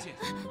灵姐，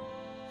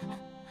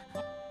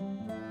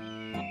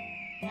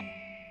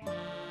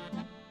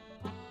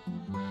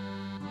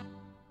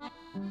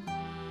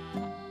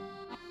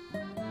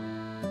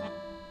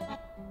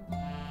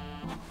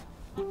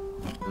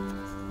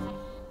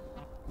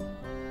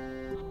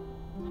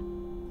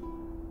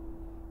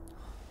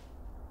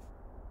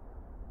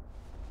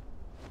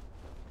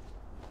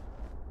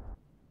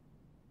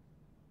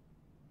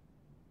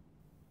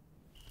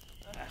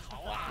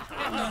好啊！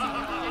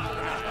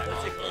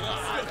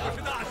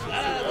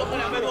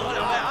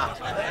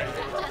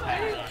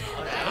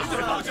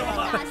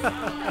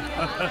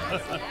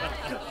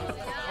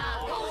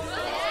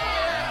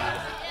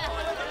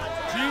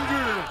今日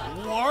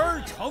我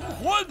儿成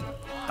婚，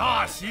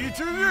大喜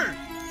之日，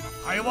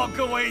还望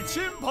各位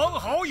亲朋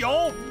好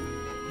友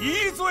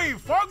一醉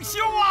方休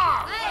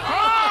啊！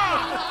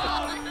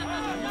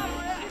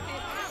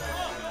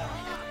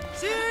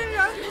新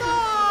人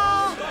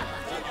到！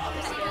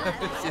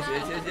谢谢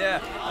谢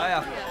谢，哎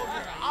呀，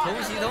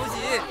同喜同喜！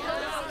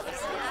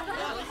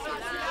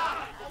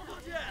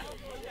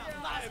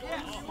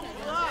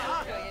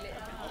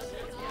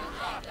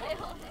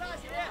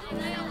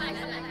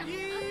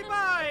一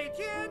拜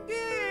天地。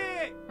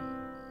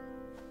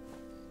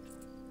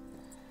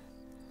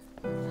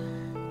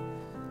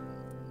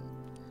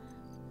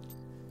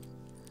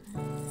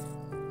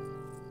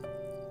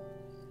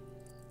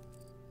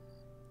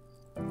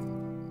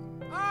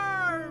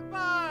二拜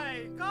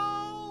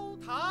高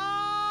堂。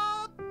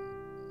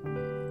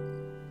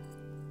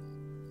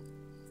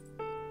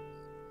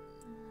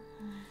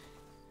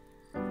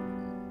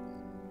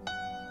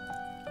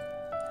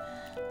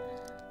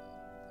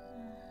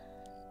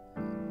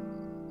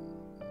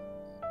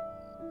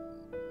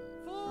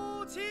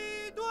夫妻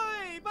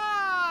对拜。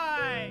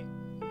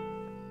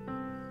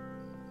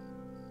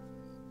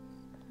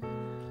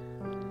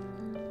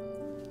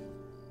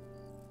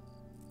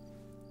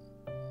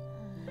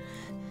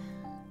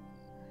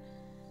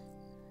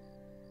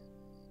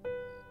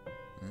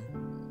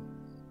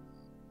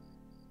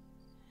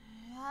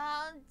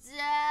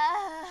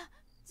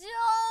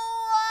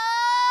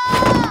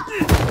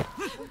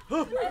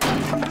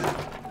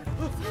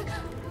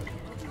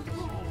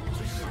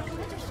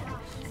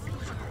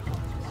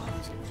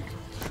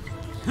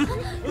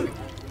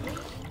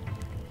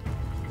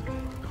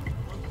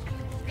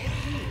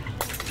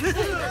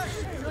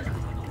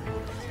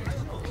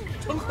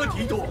成何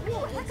体统！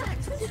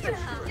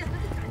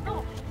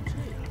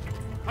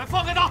快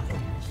放开他！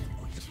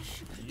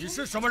你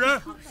是什么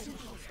人？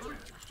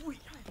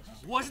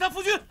我是他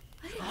夫君。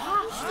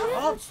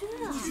夫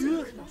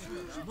君？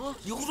什么？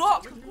你胡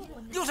说！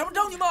你有什么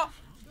证据吗？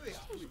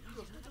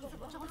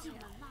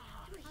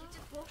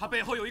他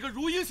背后有一个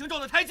如鹰形状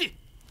的胎记。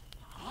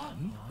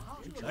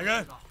来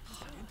人！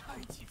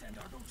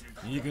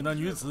你给那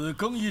女子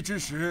更衣之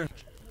时，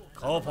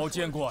可否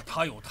见过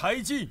她有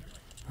胎记？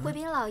回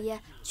禀老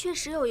爷，确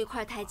实有一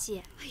块胎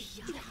记。哎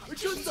呀，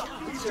真的？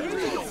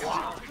真有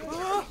啊！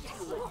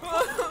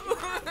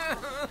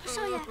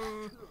少爷，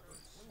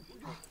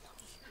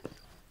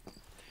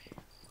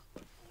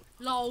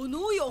老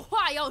奴有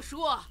话要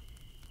说。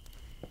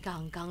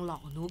刚刚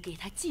老奴给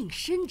他净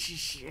身之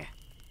时，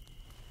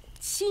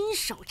亲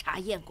手查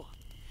验过，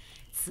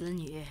此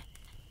女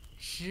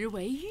实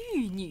为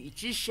玉女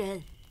之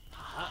身。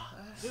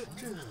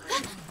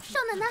少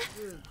奶奶，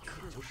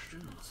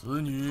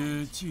此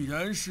女既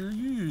然是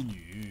玉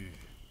女，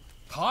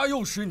她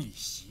又是你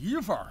媳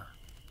妇儿，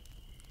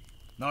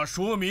那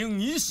说明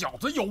你小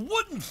子有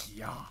问题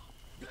呀！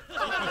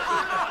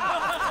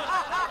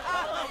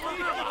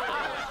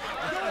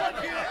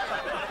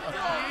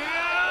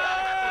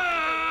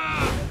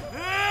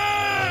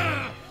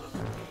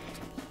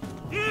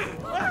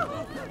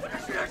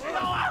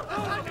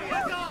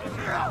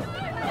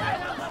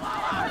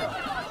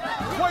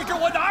快给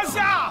我拿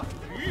下！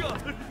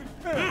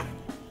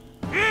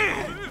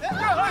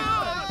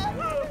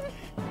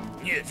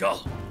孽障，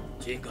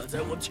竟敢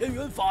在我天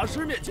元法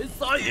师面前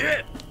撒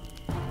野！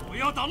不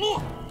要挡路！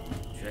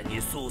劝你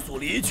速速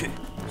离去，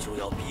就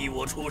要逼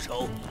我出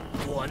手，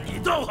断你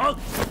道行！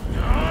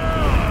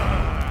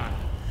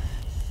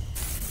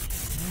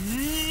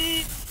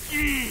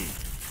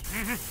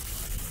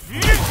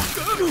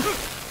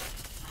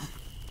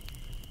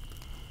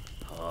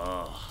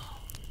啊，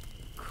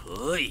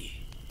可以，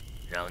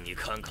让你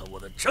看看我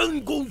的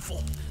真功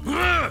夫！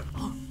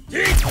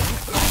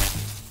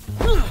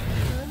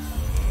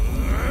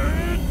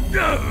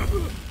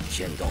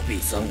天道必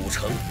三五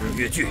成，日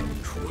月聚，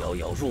楚瑶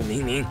瑶入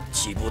冥冥，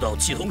七步道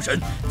七通神，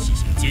七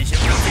星剑仙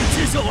两剑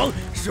皆消亡。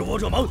是我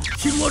者盲，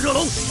听我者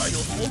聋，还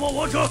有图谋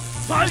我者，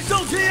反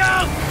受其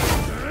殃！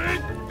哎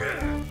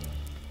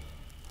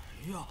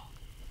呀，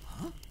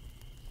啊！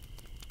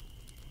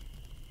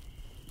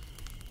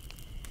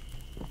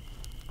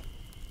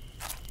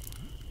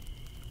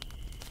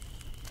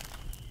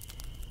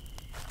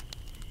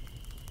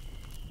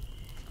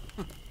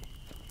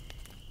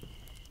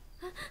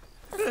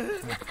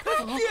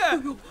爹！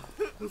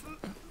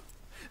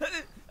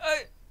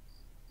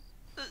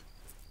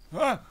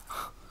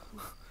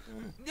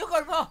你要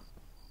干什么？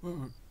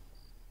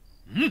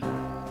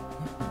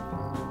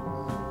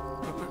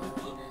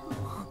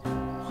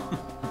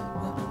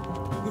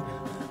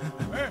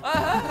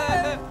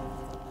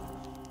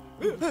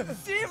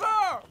媳妇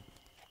儿，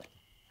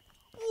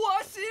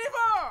我媳妇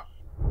儿！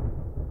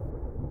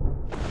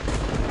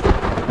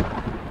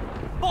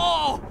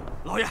报，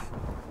老爷，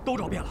都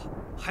找遍了，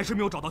还是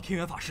没有找到天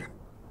元法师。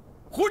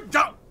混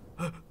账！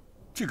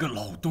这个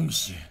老东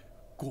西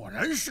果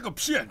然是个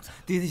骗子。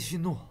爹爹息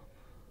怒，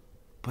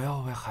不要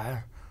为孩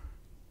儿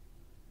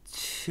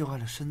气坏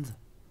了身子。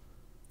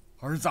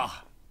儿子，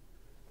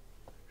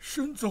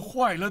身子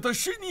坏了的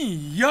是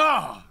你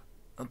呀！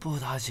不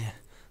打紧，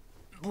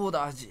不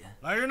打紧。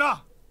来人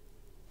呐！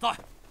在，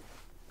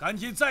赶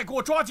紧再给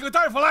我抓几个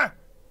大夫来，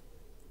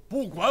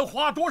不管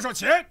花多少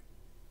钱，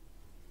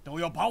都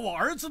要把我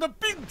儿子的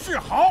病治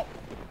好。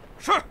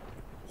是，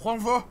皇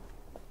甫。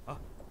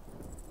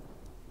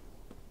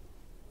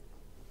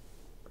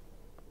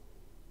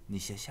你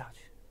先下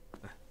去。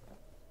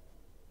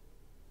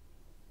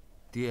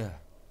爹，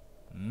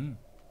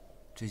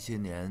这些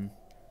年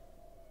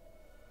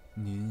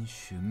您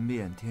寻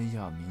遍天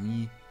下名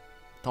医，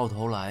到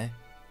头来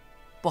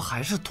不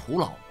还是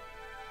徒劳吗？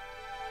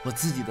我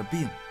自己的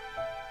病，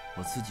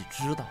我自己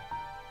知道。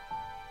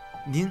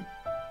您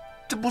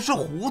这不是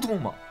糊涂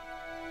吗？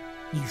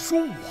你说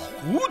我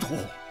糊涂？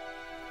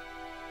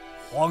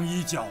黄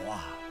衣角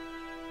啊，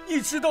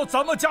你知道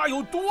咱们家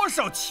有多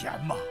少钱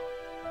吗？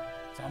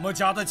咱们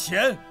家的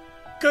钱，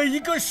给一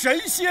个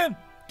神仙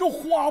都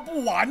花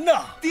不完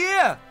呐！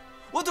爹，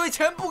我对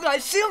钱不感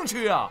兴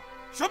趣啊！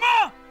什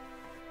么？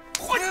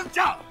混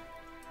账！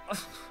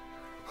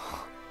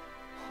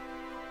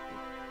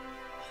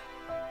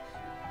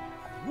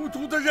糊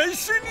涂的人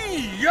是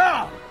你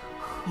呀！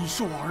你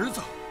是我儿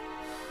子，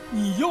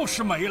你要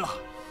是没了，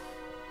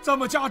咱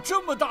们家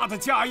这么大的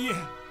家业，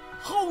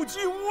后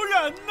继无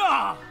人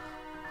呐！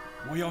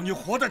我要你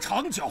活得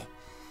长久。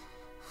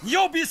你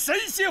要比神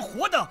仙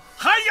活得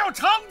还要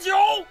长久。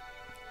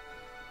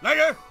来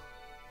人，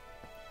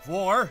扶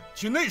我儿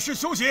去内室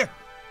休息。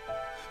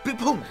别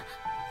碰我！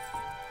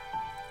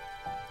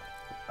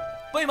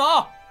备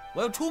马，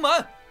我要出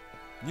门。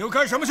你要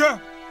干什么去？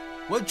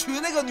我要娶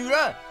那个女人。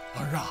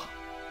儿啊，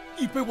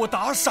你被我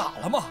打傻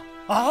了吗？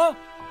啊！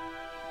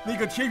那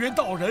个天元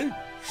道人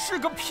是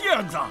个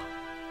骗子，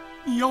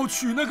你要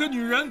娶那个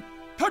女人，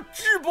她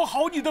治不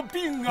好你的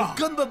病啊！我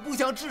根本不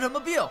想治什么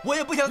病，我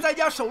也不想在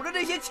家守着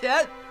这些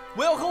钱，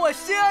我要和我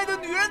心爱的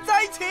女人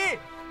在一起。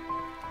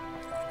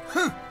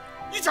哼，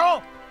一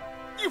长，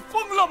你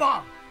疯了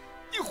吧？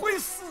你会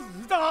死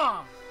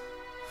的！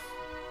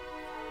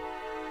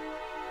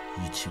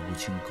与其无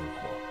情苟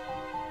活，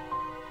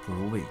不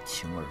如为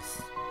情而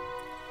死。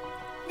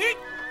你，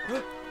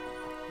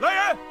来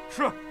人，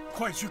是，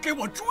快去给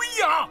我追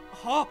呀！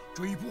好，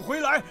追不回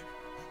来，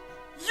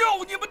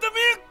要你们的命！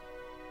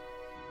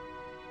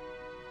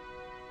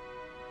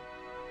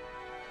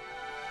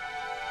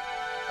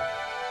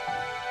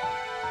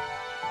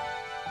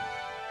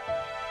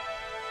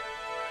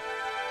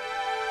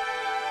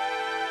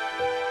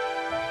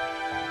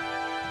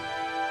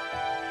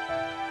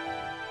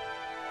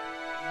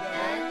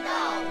人道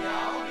渺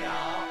渺，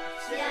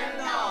仙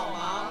道茫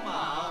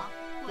茫，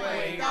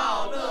鬼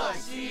道乐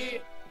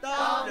兮，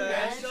当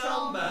人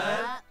生门。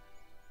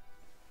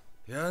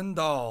天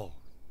道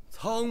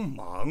苍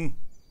茫，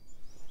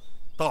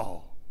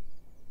道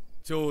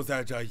就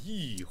在这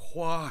一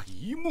花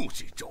一木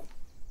之中。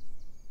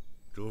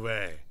诸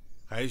位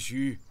还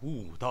需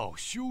悟道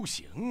修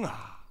行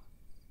啊！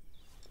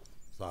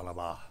散了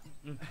吧。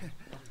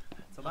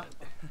走吧，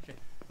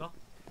走。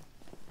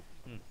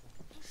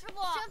师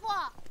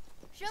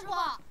傅，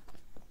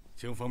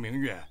清风明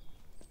月，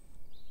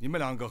你们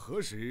两个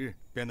何时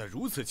变得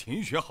如此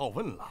勤学好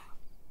问了？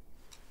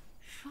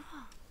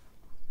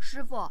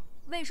师傅，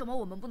为什么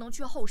我们不能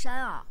去后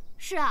山啊？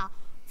是啊，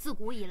自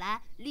古以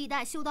来，历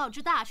代修道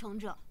之大成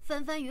者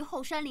纷纷于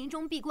后山林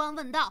中闭关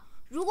问道。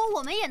如果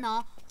我们也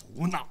能……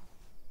胡闹！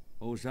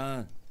后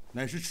山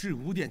乃是赤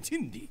无殿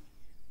禁地，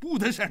不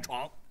得擅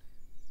闯。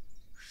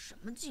什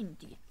么禁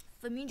地？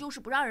分明就是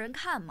不让人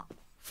看嘛！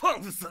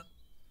放肆！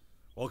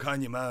我看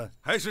你们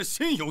还是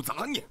心有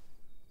杂念，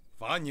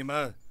罚你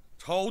们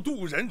超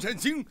度人参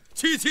经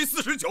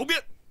749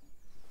遍。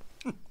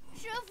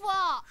师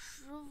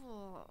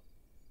傅，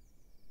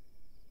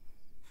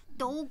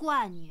都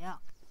怪你！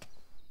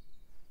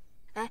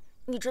哎，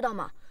你知道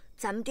吗？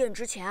咱们店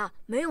之前啊，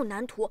没有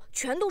男徒，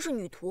全都是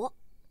女徒。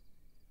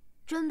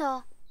真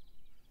的？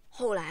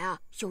后来啊，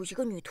有一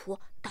个女徒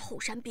到后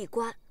山闭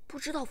关，不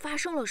知道发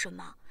生了什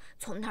么。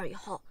从那以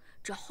后，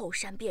这后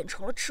山变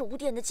成了赤无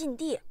殿的禁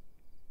地。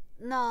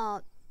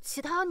那其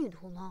他女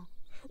徒呢？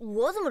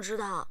我怎么知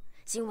道？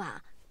今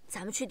晚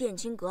咱们去殿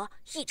清阁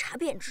一查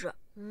便知。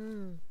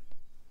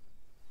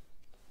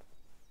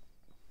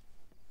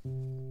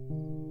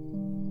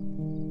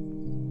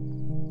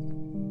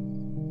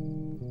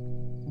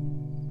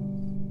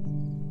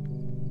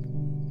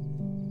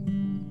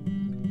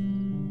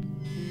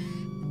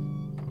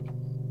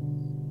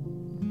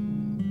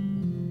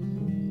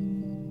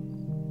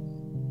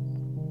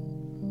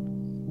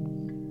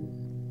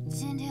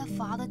今天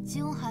罚的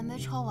经还没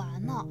抄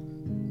完呢，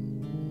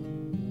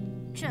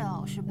这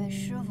要是被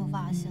师傅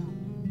发现了，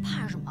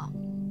怕什么？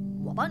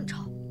我帮你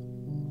抄。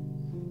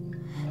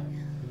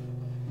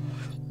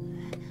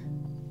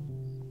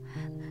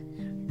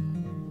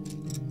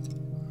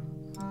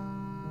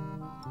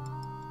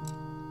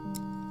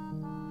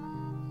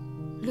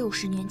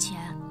60年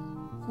前，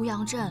胡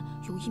杨镇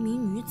有一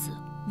名女子，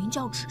名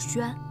叫芷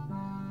萱，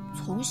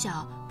从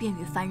小便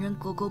与凡人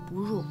格格不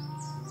入。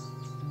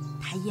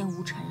她厌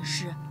恶尘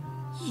世，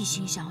一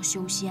心想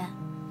修仙，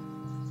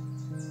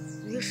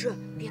于是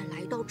便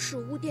来到赤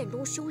乌殿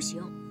中修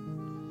行。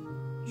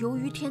由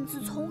于天资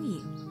聪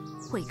颖，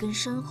慧根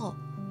深厚，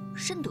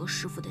深得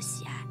师父的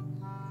喜爱。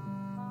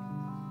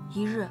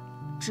一日，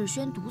芷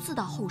萱独自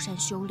到后山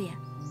修炼，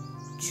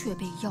却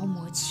被妖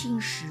魔侵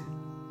蚀。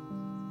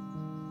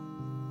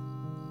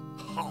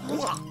好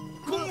啊，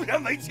公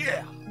然为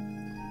戒啊！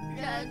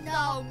人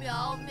道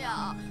渺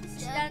渺，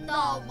仙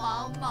道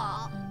茫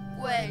茫，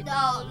鬼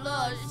道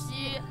乐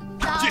兮，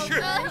当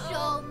人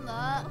生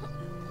门。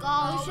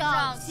高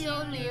尚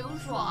清灵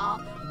爽，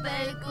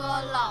悲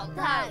歌朗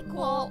太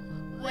空。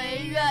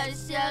唯愿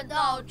仙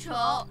道成，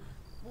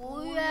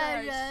不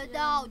愿人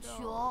道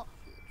穷。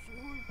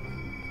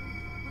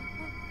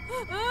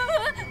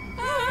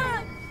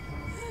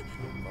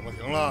怎么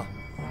停了？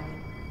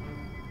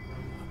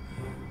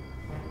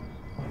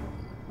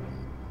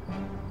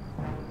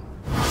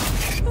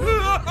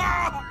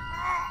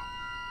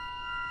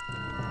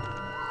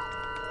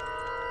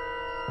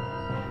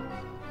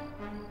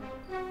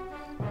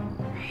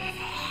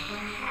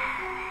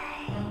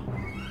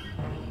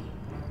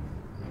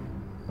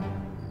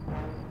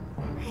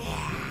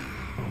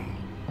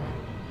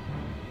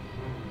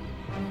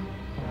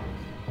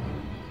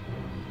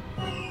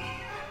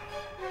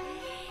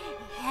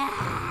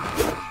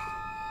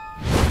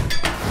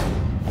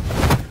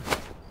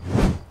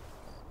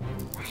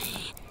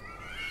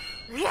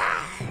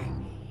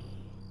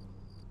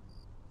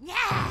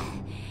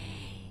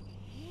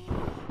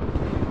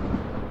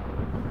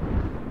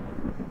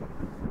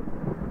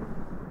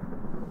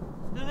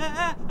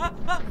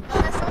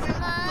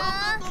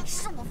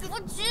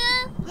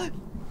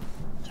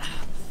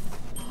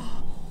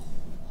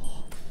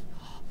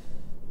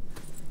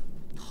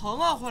疼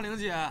啊，幻灵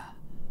姐！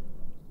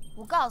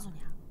我告诉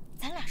你啊，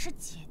咱俩是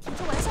姐弟，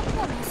这玩笑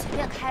不能随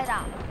便开的。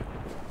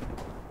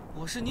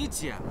我是你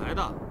捡来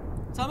的，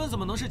咱们怎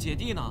么能是姐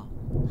弟呢？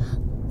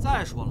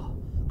再说了，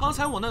刚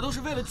才我那都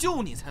是为了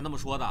救你才那么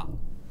说的。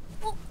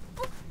不，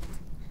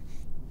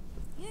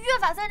约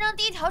法三章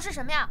第1条是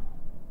什么呀？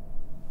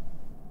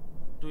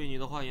对你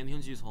的话言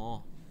听计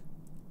从。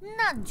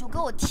那你就给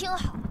我听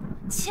好了，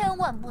千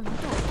万不能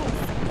对我动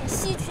手，免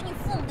吸取你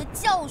父母的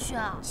教训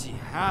啊！姐，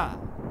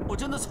我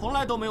真的从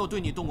来都没有对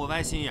你动过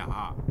歪心眼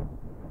儿。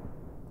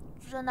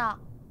真的？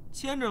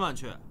千真万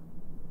确。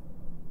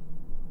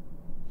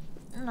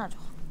那就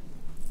好。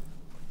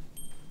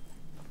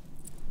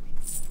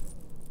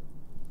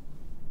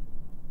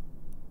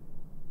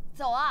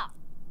走啊！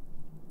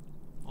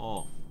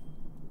哦。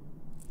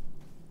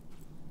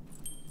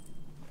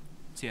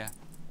姐，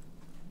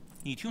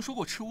你听说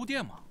过赤乌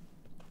店吗？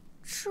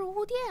赤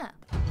乌店。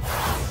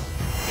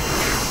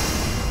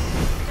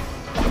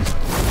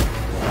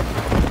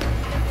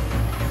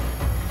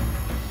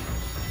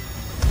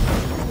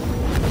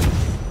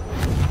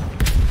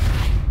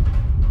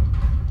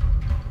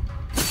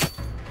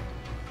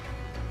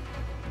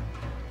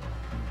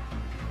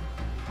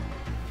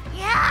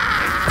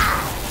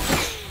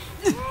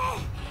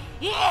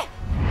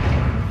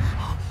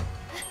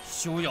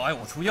休要碍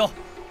我除妖！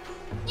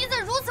你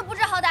怎如此不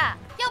知好歹？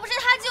要不是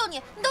他救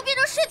你，你都变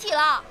成尸体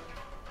了。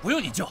不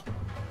用你救。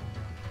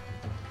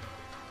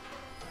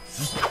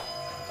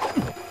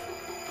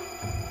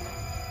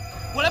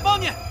我来帮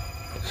你。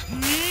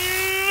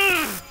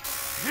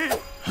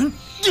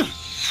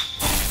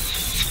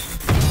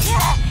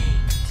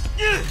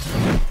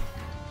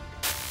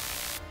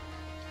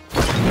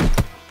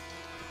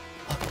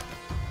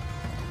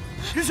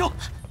师兄，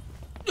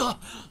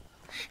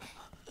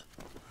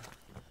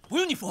不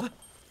用你扶，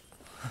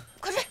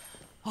快追！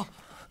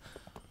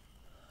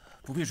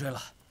不必追了。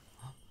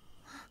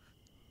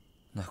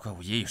那怪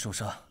物也已受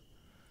伤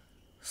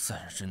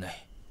，3日之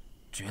内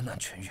绝难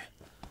痊愈。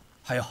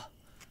还有，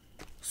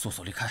速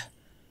速离开，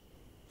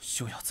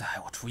休要再碍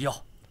我除妖。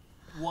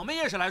我们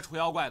也是来除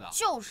妖怪的。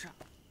就是，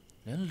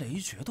连雷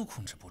诀都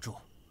控制不住，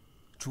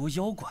捉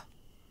妖怪，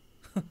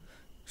哼，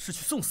是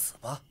去送死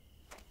吧？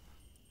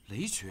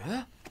雷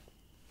诀？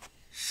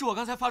是我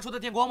刚才发出的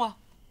电光吗？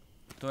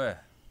对，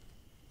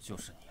就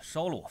是你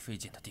烧了我飞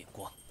剑的电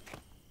光。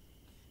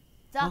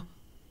走，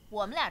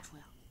我们俩除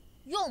妖，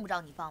用不着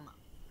你帮忙。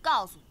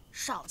告诉你，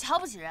少瞧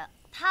不起人，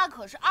他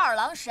可是2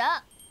郎神。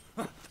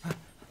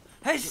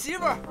哎，媳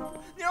妇儿，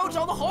你让我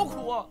找的好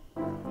苦啊！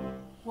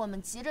我们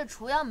急着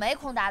除妖，没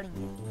空搭理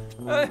你。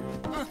哎，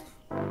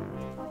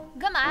你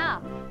干嘛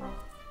呀？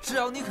只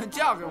要你肯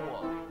嫁给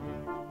我，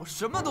我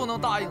什么都能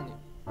答应你。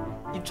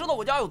你知道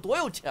我家有多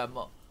有钱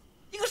吗？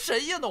一个神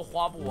仙都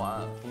花不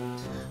完。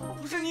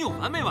不是你有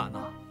完没完呢？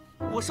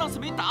我上次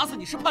没打死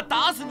你是怕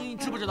打死你，你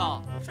知不知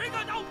道？谁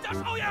敢打我们家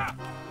少爷？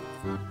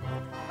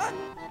哎，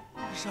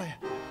少爷，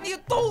你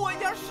逗我一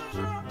下试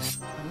试。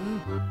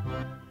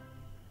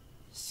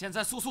现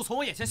在速速从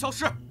我眼前消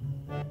失，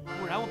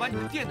不然我把你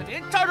们电得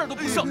连渣渣都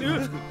不剩。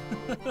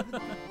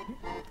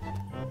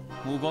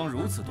目光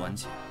如此短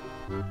浅，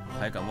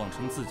还敢妄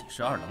称自己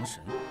是2郎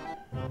神？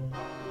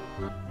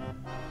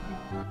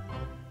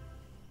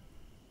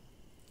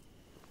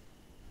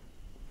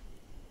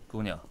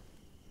姑娘，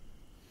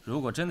如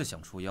果真的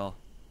想除妖，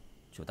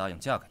就答应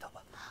嫁给他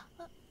吧。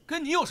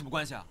跟你有什么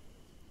关系啊？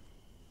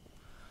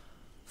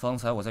方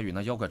才我在与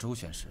那妖怪周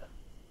旋时，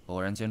偶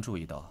然间注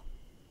意到，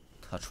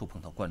他触碰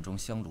到罐中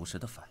香炉时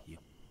的反应。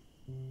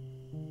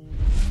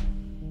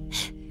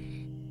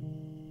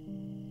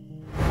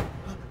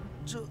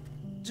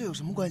这有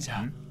什么关系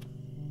啊？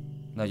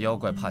那妖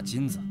怪怕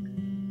金子。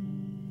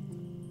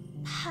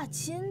怕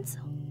金子？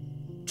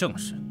正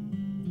是。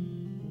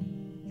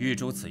欲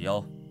诛此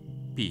妖，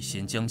必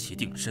先将其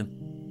定身，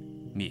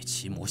灭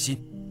其魔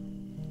心。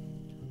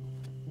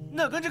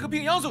那跟这个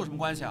病秧子有什么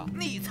关系啊？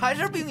你才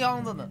是病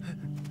秧子呢！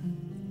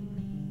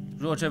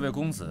若这位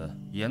公子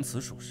言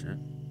辞属实，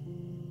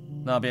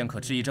那便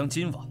可织一张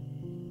金网，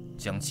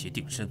将其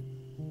定身，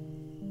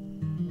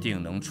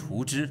定能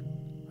除之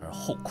而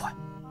后快。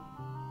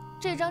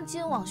这张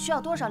金网需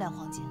要多少两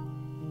黄金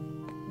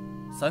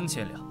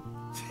？3000两。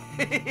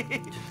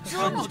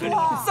这么多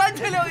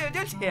？3000两也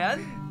就钱，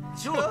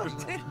就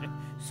是。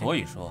所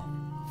以说，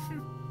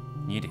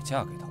你得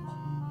嫁给他吧。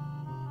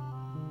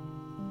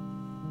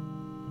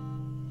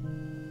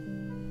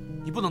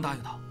你不能答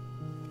应他。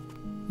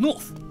懦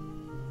夫！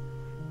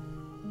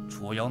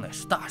除妖乃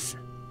是大事，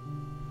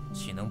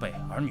岂能被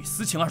儿女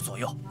私情而左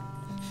右？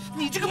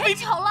你这个别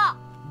吵了！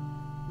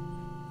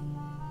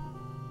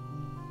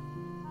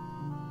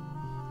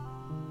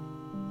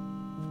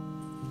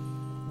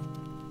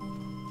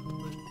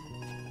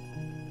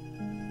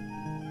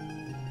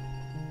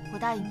我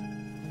答应你。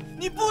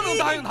你不能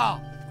答应他！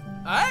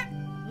哎，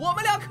我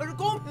们俩可是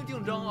公平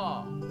竞争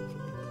啊！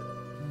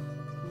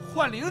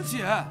幻灵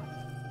姐，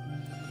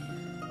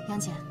杨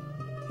戬，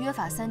约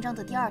法3章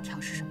的第2条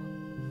是什么？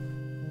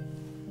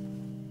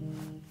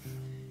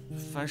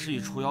凡事以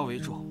除妖为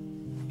重。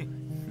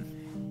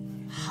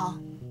好，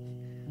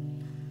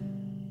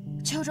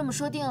就这么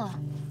说定了。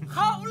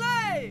好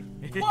嘞，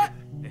快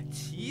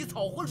起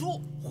草婚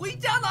书，回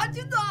家拿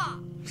金子。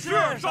是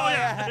少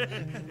爷。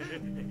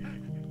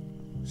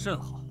甚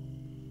好。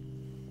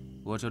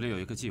我这里有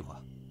一个计划，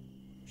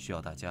需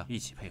要大家一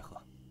起配合。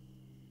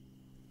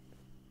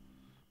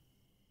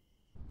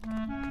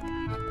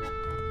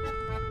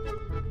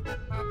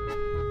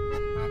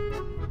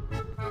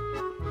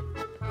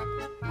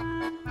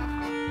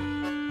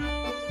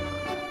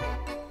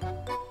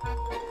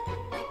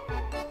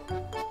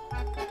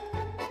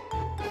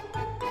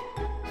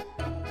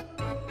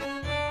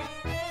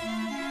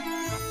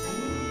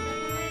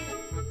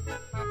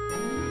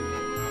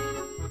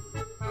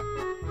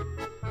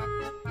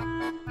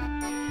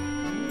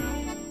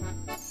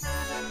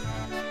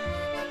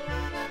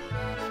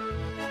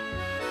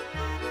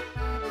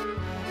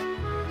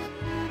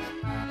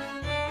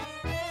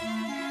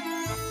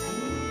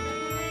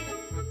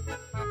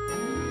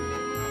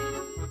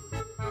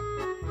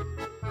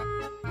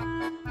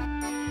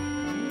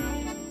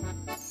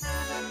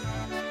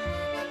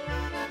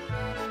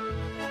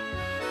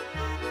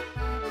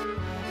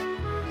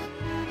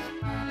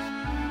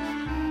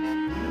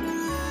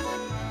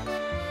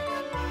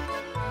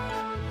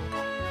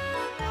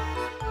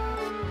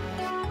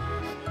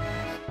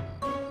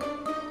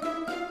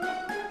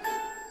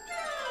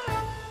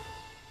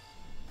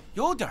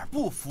有点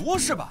不服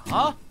是吧？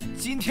啊！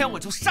今天我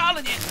就杀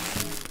了你！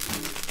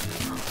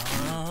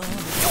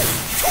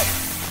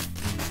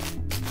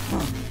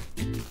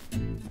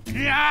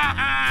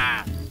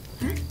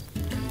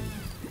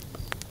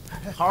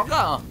好好干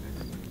啊！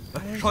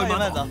少爷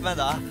慢走，慢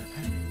走啊！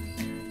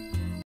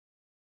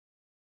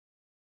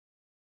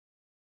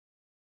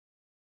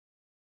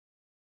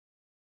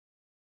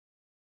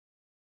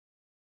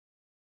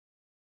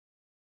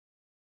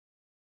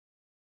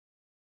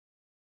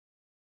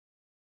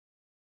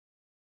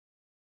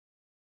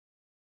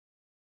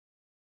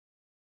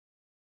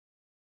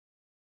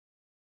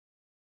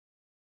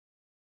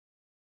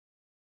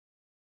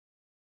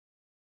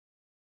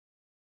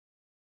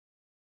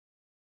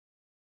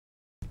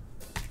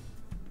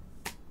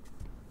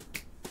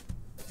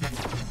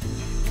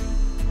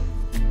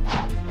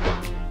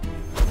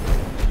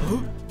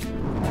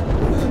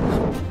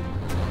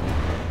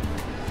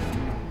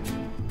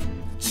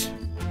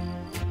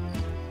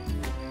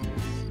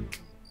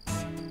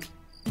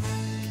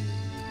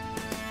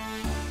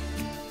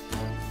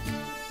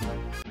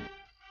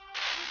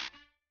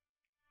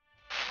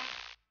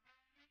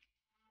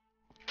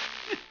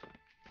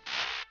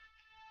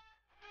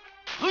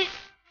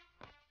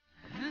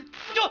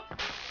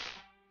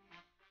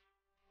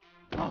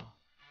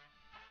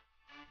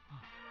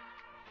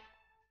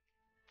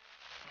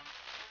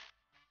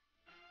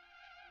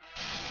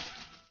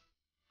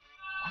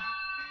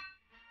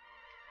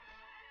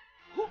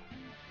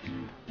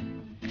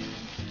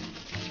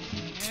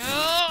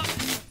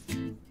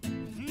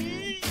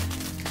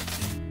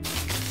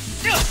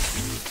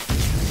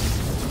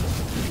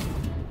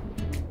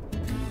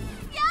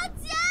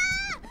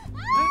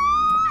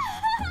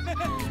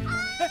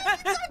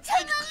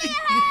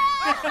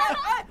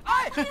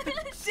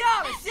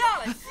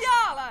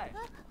下来！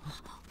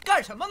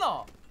干什么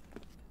呢？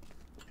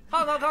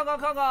看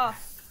看，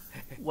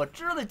我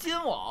织的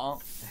金网，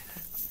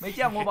没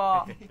见过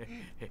吧？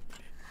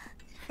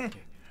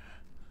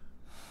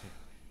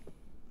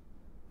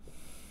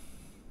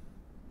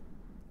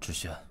芷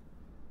萱，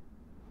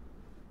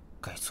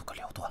该做个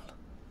了断了。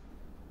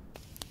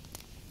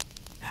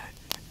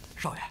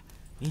少爷，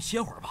您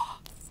歇会儿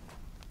吧。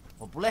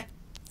我不累。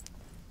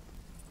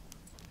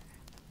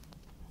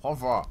黄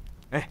福，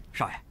哎，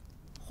少爷，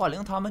幻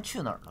灵他们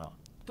去哪儿了？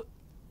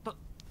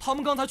他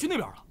们刚才去那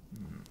边了。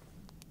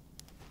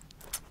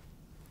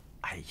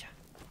哎呀，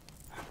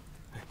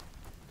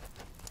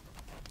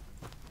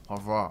黄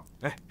福，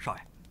哎，少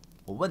爷，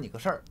我问你个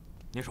事儿。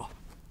您说。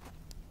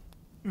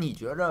你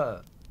觉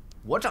着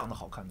我长得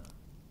好看呢，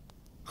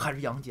还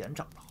是杨戬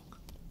长得好看？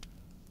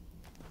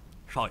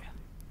少爷，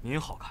您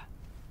好看。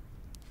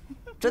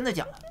真的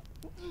假的？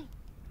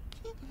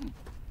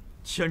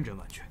千真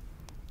万确。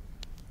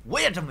我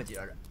也这么觉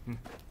着。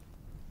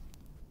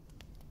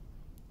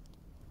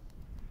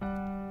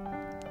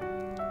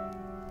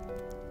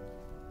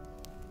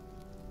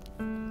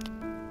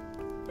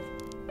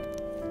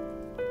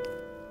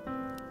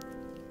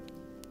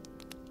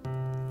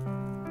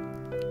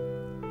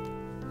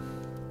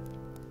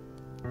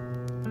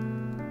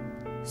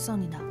送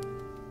你的。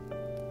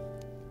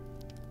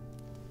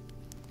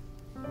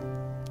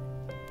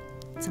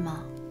怎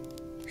么，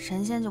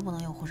神仙就不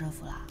能用护身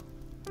符啦？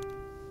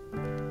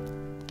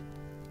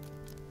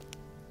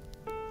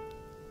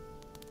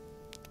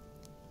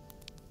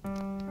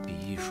比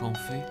翼双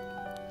飞。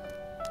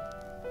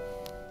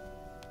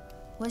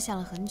我想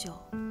了很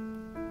久，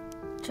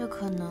这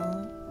可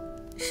能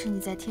是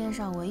你在天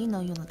上唯一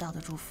能用得到的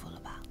祝福了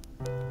吧？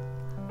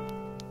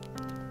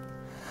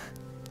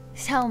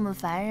像我们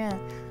凡人，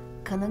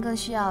可能更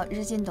需要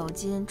日进斗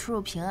金、出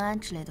入平安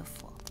之类的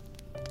符。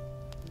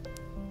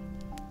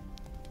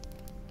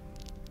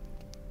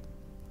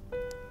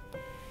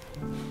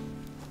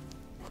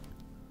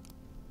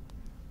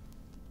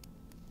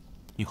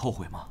你后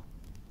悔吗？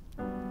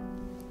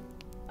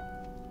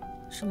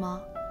是吗？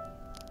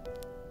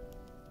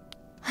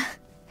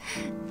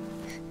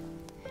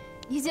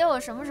你姐我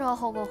什么时候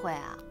后过悔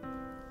啊？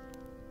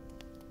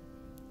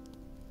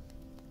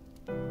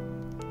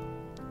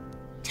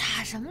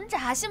眨什么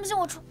眨？信不信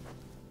我出？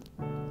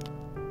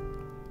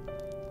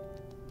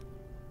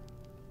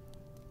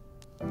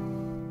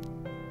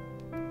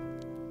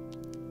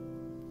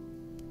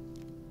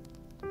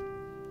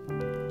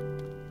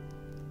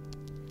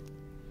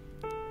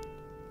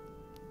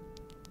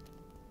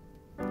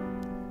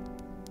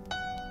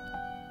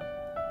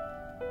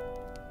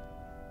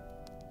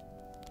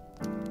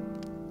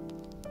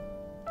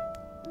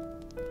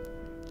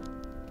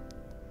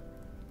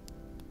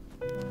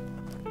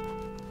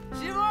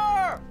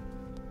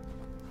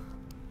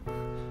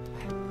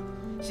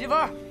媳妇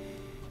儿，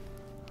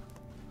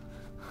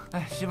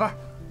哎，媳妇儿，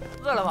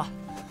饿了吧？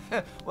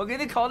我给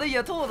你烤的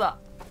野兔子。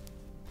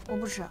我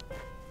不吃。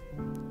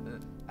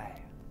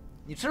哎，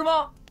你吃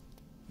吗？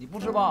你不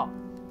吃吧？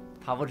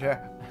他不吃，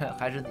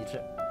还是你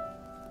吃。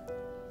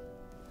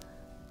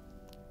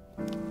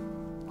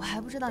我还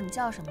不知道你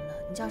叫什么呢，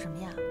你叫什么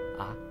呀？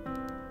啊，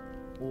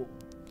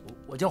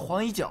我叫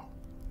黄一角。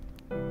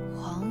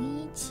黄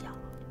一角。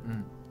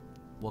嗯，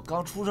我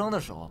刚出生的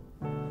时候，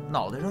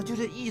脑袋上就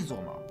这一撮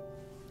毛。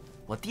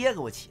我爹给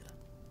我起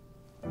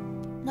的。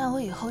那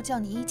我以后叫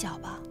你一角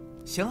吧。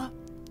行啊，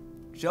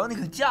只要你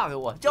肯嫁给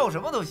我，叫我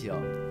什么都行。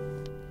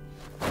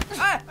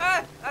哎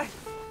哎哎！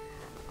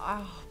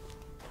啊，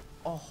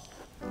哦，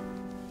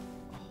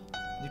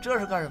你这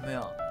是干什么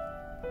呀？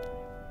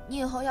你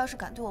以后要是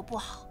敢对我不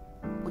好，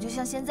我就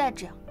像现在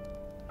这样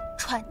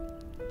踹你。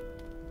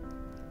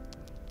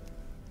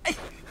哎，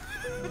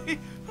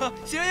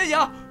行行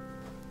行，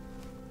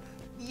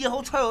你以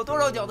后踹我多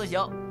少脚都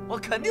行，我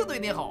肯定对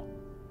你好。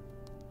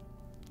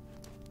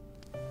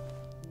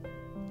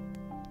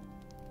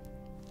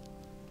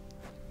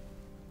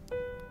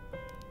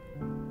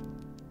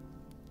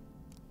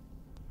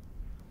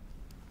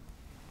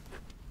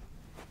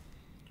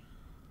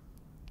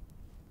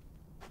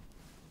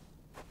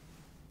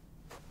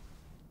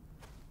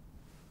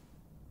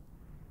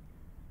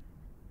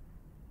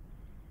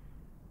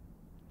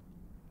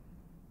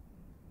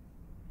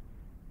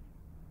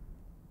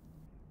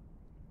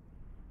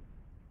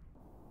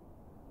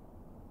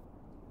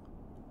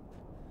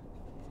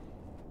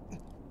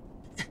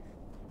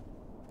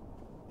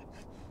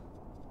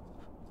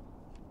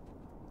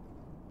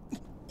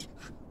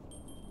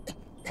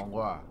黄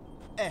贵儿，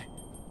哎，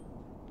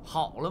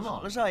好了吗？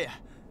好了，少爷。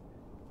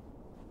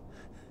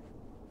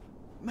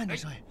慢点，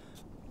少爷。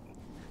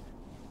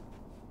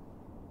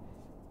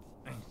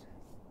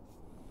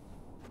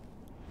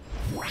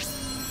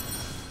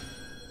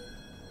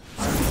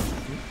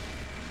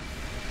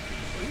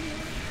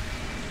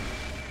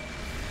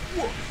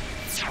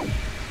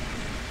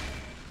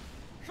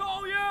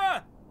少爷，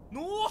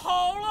奴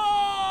好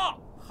了。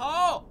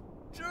好，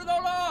知道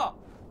了。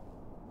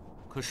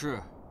可是。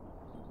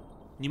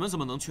你们怎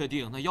么能确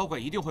定那妖怪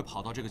一定会跑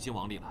到这个金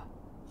网里来？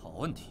好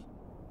问题，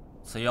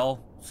此妖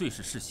最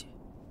是嗜血，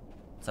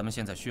咱们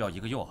现在需要一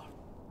个诱饵，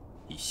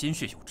以鲜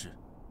血诱之。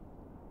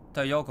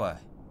待妖怪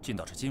进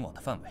到这金网的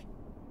范围，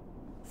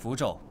符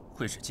咒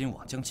会使金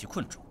网将其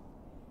困住。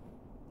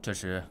这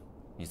时，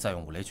你再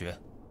用五雷诀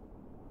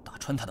打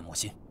穿他的魔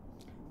心。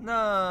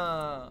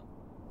那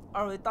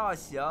二位大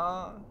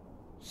侠，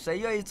谁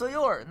愿意做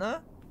诱饵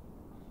呢？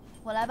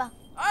我来吧。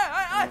哎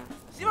哎哎，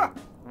媳妇儿，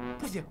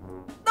不行，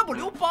那不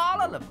留疤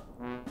了吗？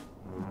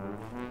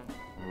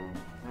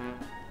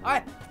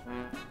哎，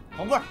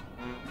黄贵儿，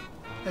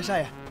哎，少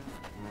爷，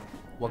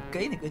我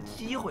给你个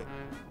机会。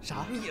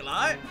啥？你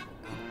来。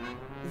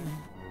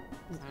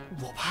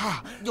我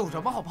怕。有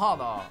什么好怕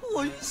的？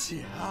我晕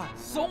血啊！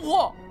怂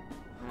货，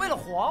为了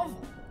皇府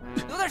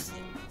流点血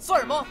算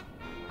什么？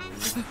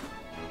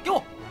给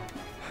我！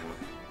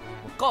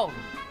我告诉你，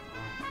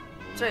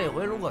这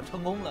回如果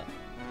成功了，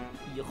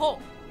以后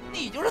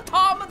你就是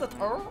他们的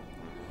头。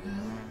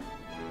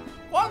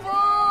皇甫，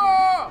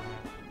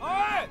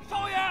哎，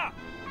少爷，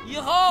以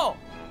后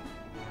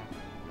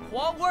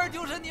黄贵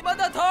就是你们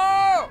的头。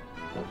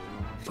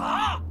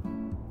啥？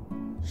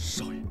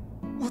少爷，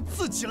我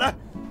自己来。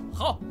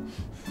好。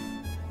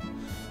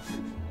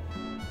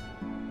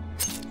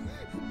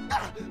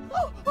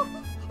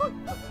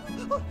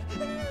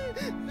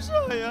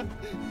少爷，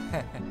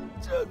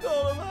这够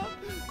了吗？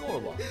够了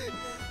吧？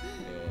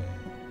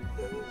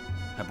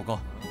还不够。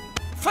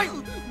废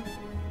物！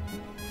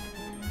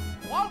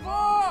黄甫，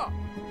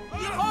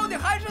以后你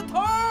还是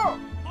头。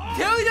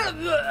停下！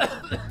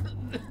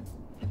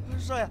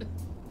少爷，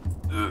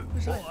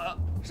少爷，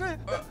少爷，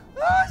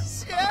啊，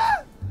血！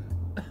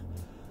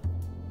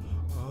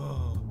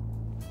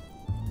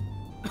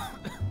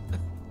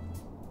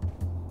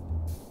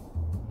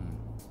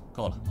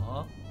够了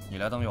啊！你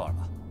来当诱饵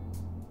吧。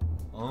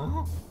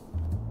嗯。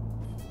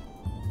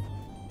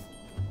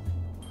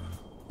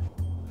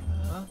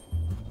啊，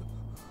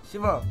媳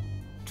妇儿，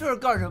这是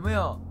干什么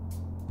呀？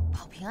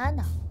保平安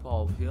的。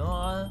保平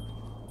安。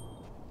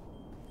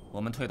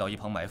我们退到一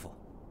旁埋伏，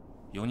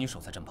由你守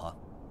在阵旁，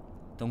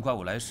等怪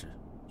物来时，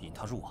引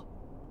他入网，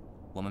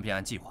我们便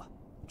按计划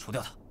除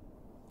掉他。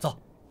走。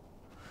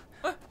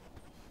哎，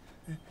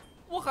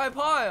我害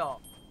怕呀！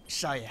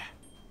少爷，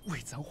为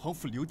咱皇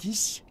府流点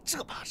血，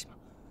这怕什么？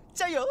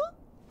加油！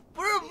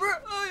不是，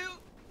哎呦，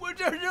我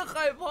真是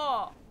害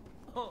怕。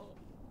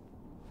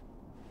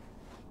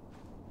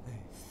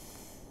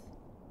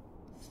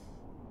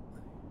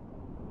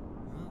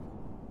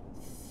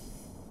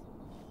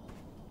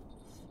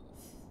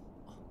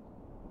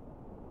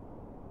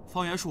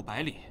方圆数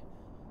百里，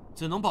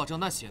怎能保证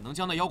那血能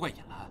将那妖怪引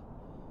来？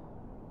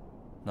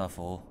那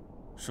符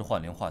是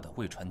幻灵化的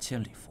未传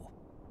千里符，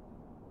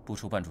不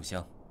出半炷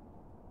香，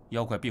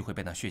妖怪必会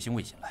被那血腥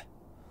味引来。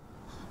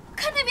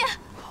看那边！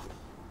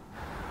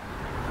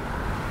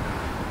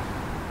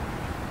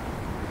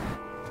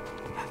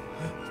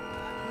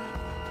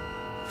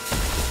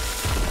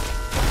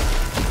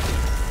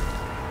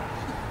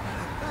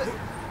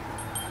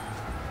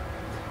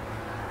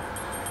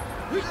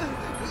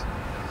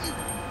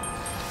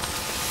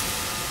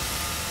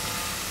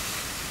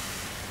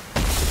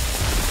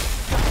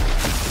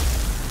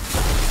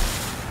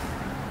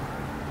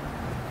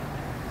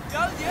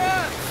杨姐，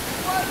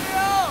幻灵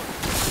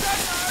在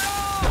哪儿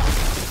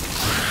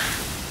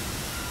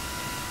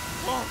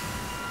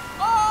啊？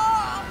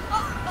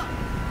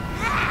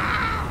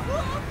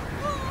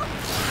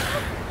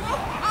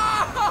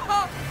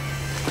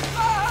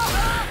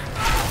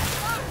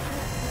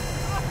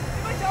你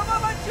们想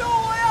办法救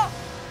我呀！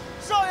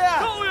少爷，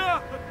少爷，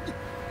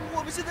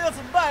我们现在要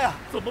怎么办呀？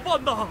怎么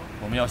办呢？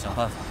我们要想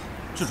办法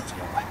制住这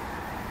妖怪，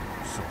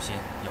首先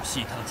要吸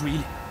引他的注意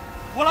力。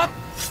我来，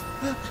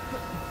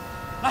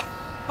来，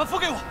把符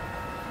给我。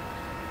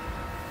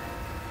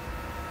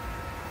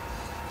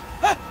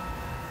哎，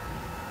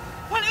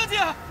幻灵姐，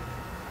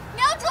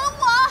瞄准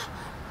我！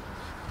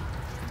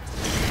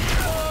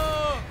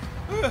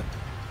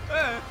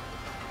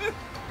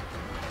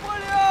幻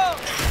灵！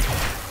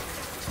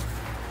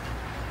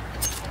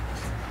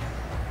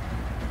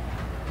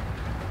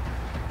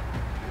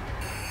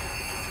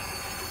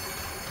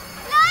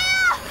来呀！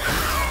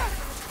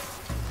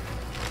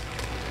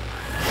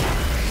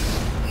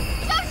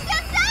就是现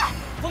在！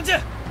封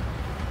剑！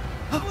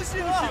不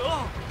行了，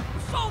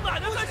少奶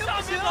奶在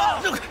下面呢！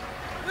让开！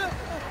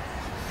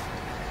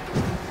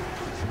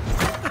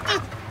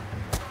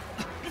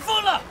你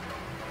疯了！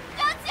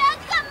杨姐，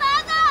你干嘛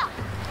呢？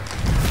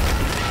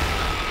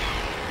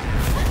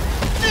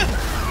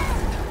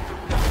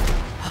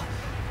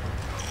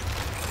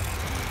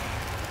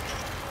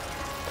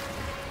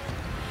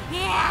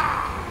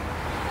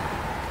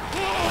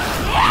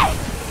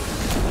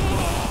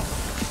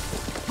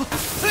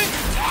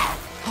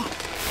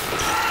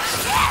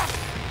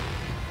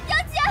杨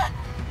姐，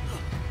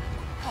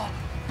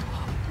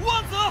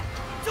万子，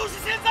就是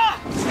现在！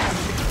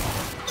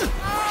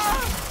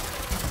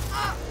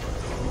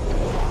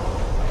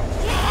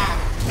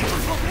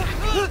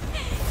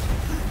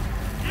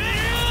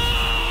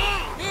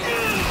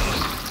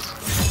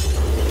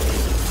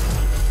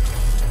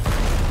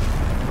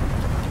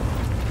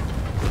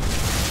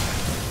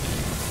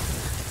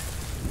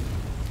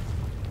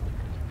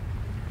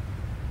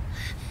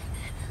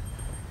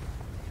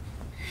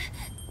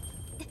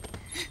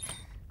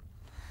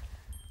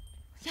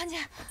杨姐，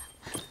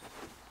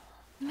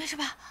你没事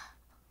吧？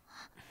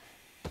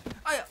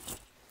哎呀，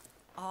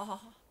哎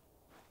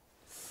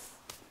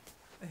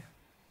呀，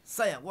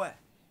三眼怪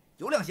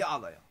有两下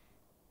子呀！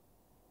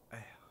哎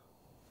呀，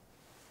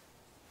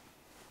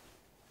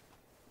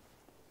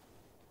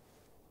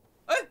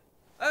哎，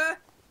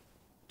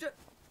这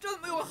怎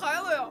么有个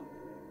孩子呀？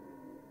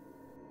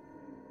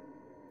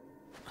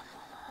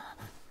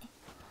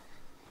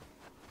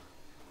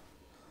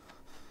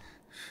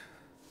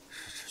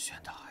是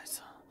萱的孩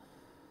子。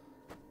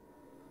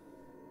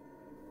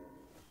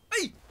哎，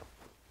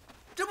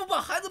这不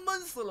把孩子闷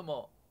死了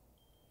吗？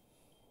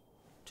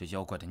这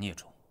妖怪的孽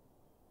种，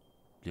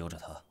留着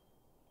他，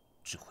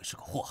只会是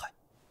个祸害。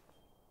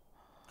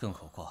更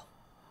何况，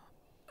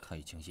他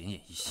已经奄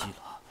奄一息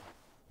了。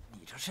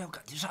你这是要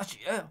赶尽杀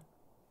绝呀！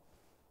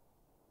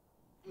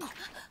杨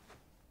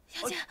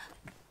姐，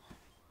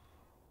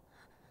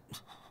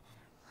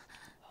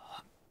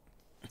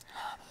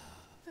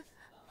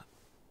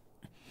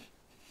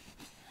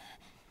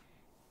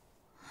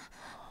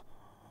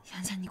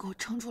杨姐，你给我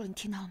撑住了，你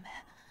听到了没？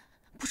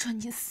不准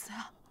你死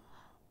啊！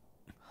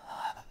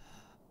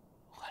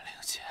幻灵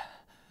姐，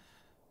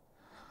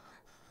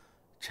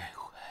这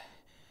回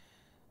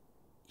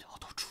妖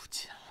都出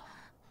尽了。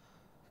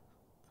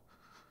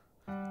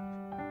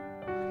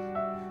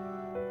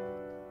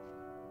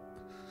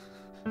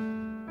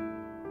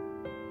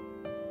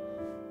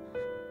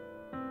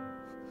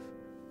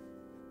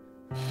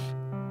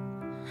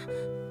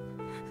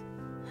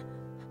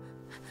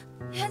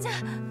杨姐，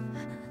杨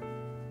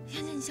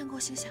姐，你先给我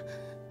醒醒！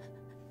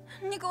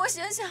你给我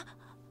醒醒！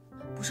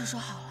不是说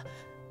好了，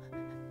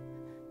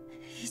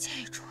一切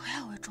以除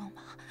妖为重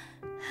吗？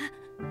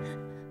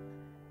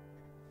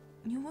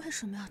你为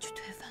什么要去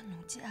推翻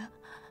奴家？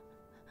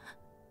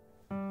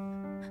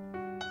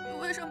你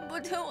为什么不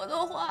听我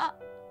的话？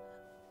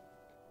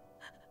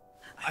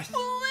我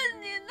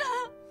问你呢。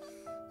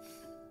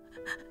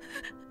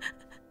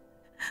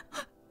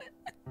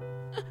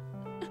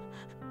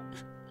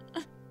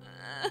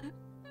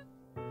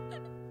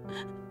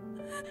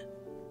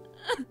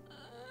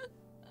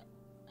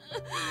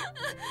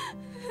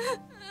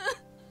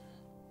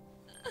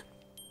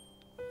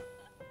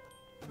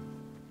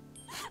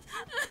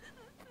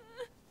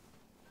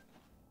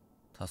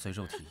他虽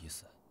肉体已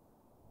死，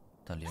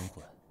但灵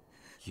魂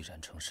依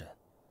然成神，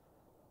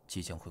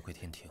即将回归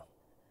天庭。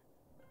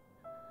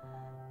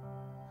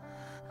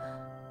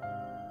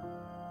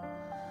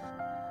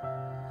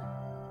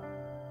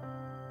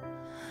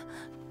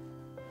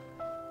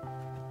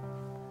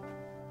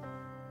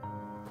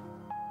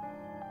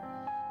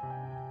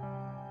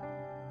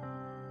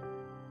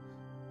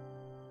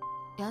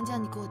杨家，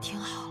你给我听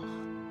好了，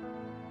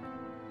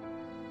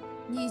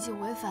你已经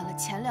违反了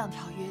前2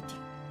条约定。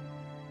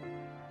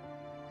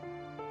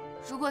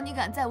如果你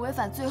敢再违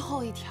反最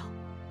后1条，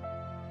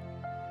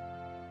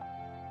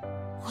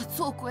我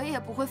做鬼也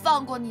不会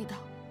放过你的。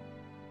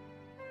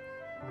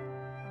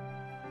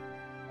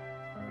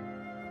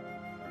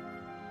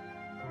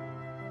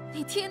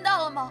你听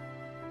到了吗？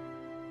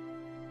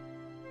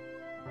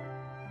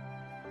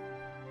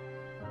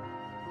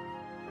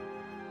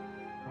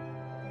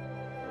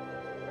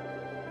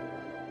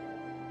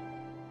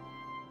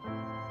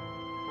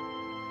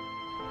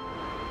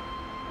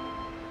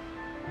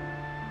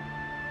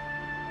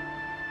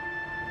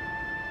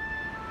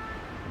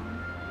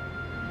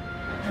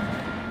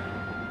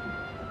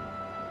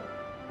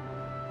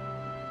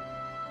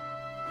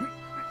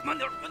慢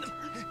点，慢点。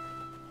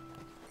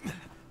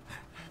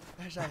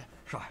哎，少爷，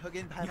少爷，我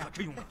给你拍拍。你可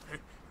真勇猛，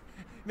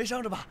没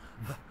伤着吧？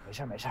没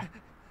事没事。这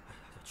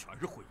全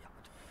是灰呀！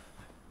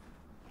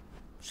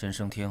神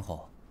升天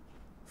后，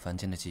凡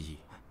间的记忆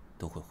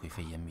都会灰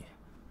飞烟灭。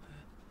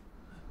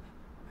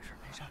没事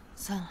没事。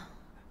算了，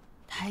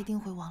他一定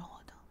会忘了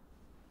我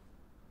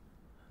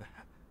的。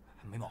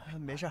没毛病，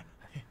没事。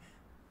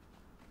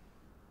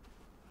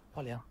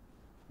花灵，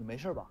你没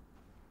事吧？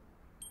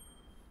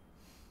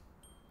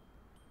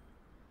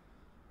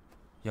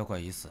妖怪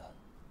已死，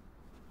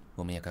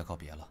我们也该告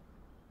别了。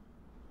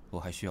我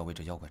还需要为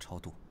这妖怪超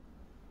度。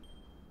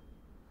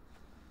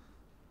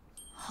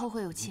后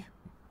会有期。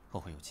后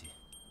会有期。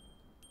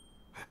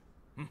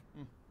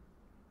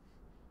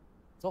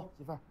走，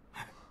媳妇儿。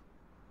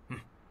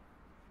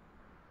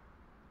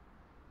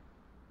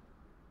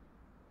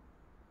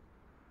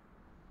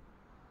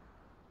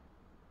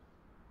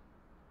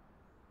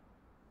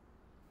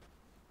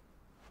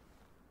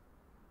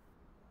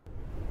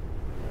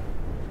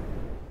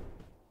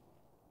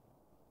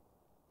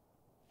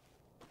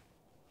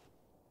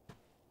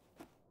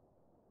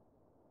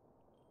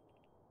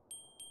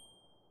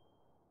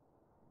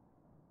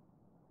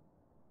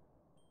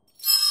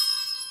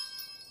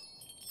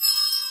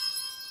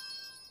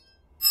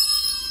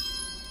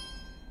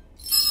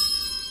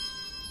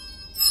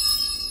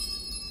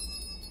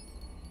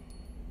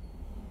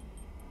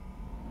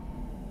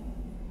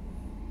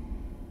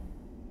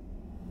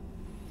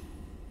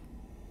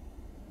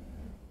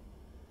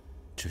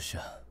芷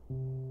萱，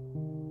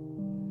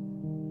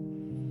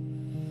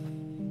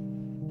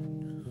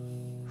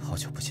好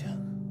久不见。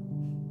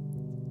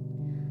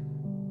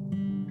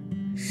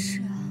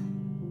是啊，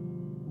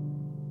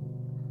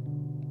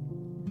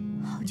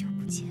好久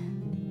不见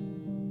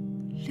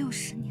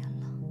，60年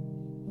了。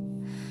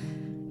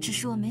只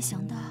是我没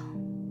想到，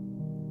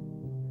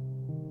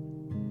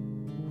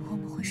我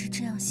们会是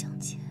这样相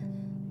见。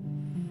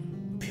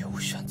别无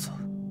选择。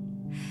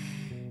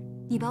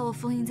你把我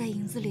封印在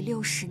影子里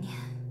60年。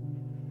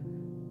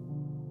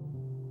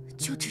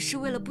就只是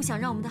为了不想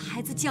让我们的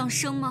孩子降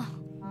生吗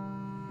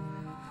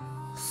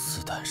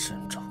？4代神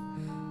咒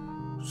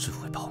只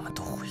会把我们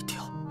都毁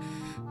掉。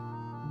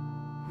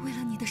为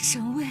了你的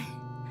神位，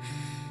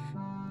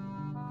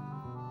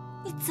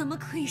你怎么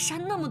可以杀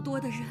那么多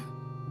的人？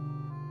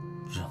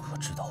任何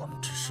知道我们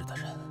之事的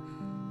人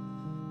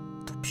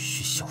都必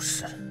须消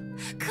失。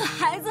可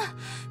孩子，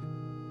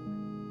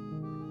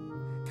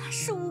他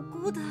是无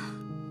辜的。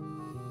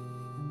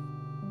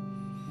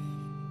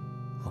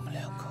我们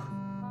2个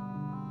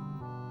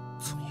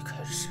从一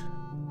开始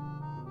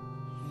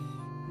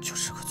就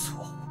是个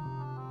错误。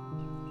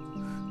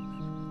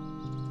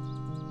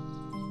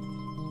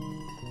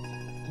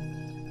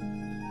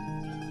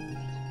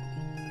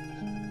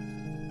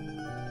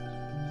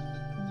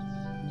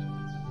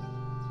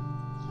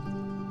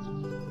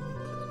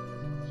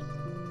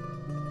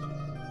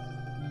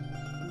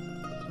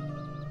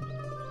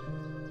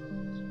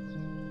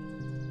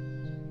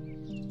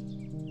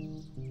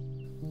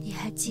你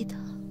还记得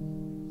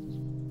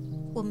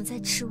我们在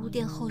赤乌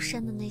殿后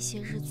山的那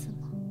些日子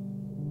吗？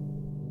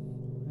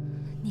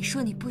你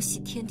说你不喜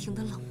天庭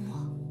的冷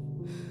漠，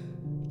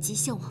极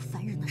向往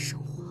凡人的生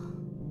活。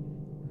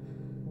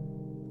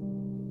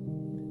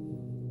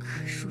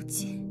可如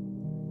今，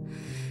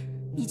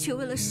你却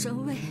为了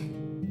神位，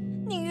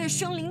宁愿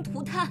生灵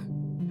涂炭。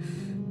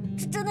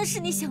这真的是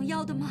你想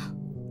要的吗？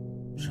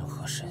人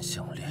和神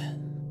相恋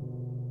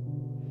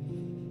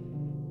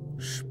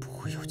是不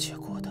会有结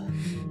果的。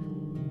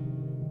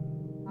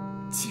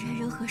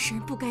神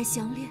不该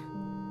相恋，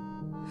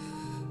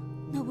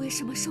那为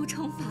什么受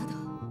惩罚的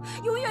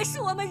永远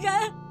是我们人，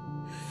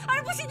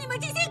而不是你们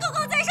这些高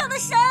高在上的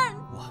神？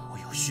万物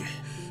有序，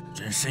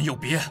人神有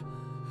别。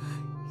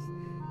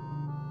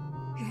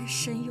人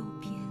神有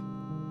别，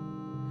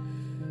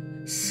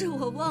是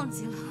我忘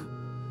记了，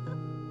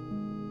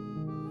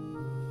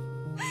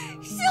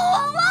是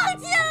我忘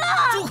记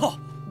了。住口！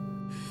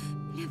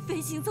连飞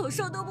行走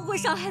兽都不会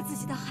伤害自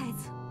己的孩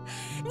子，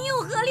你有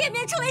何脸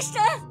面成为神？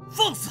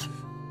放肆！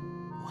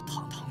我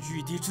堂堂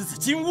玉帝之子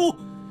金乌，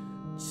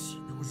岂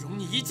能容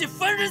你一介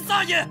凡人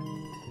撒野？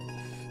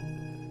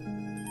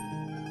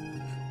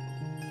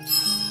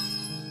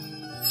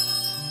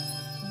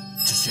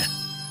芷萱，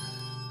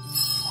你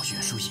我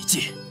约束已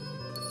尽，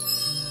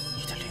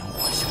你的灵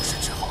魂消失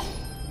之后，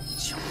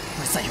将不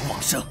会再有往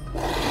生，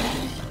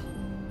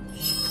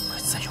也不会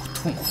再有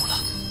痛苦了。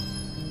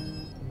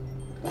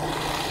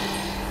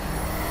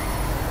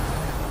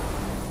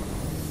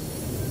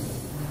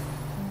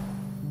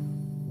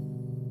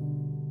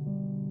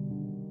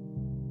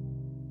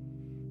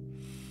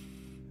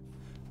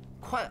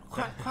快！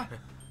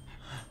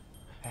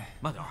哎，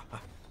慢点儿。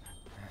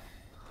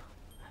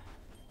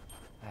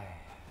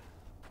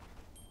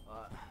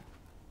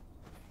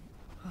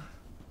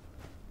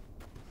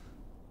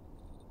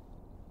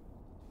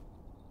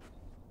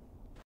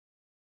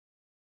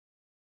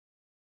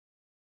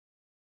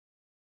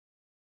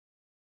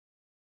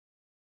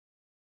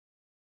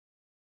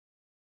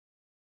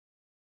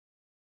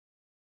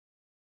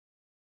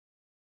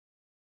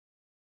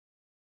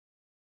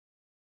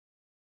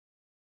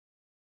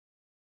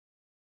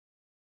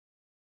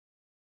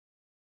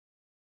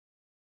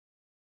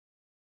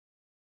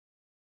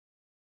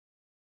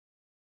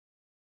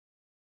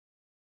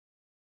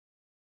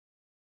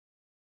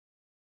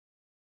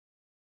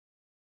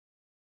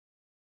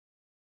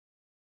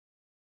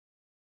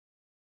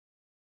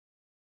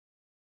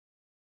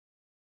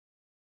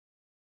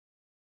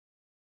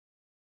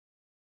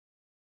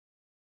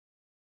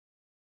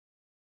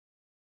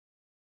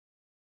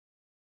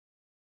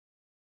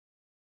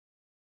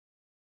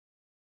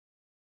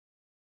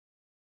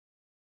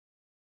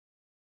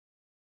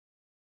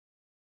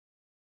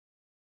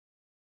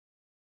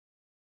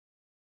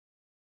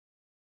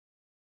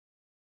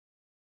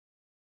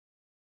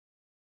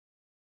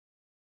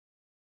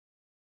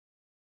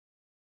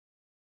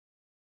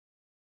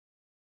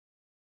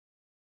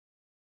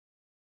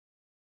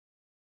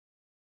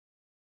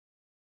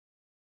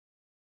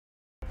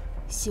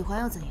喜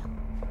欢又怎样？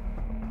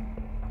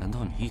难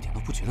道你一点都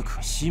不觉得可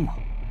惜吗？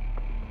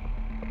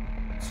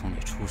从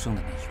你出生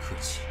的那一刻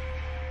起，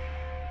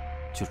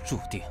就注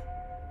定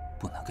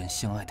不能跟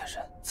相爱的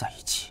人在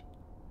一起。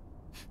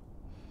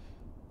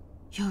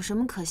有什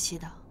么可惜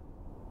的？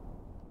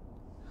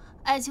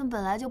爱情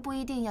本来就不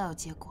一定要有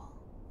结果。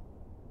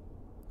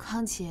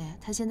况且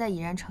他现在已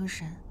然成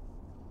神，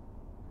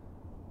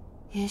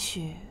也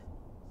许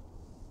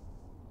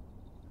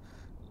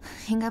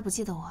应该不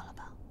记得我了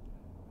吧？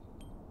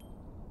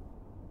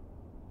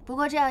不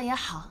过这样也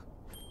好，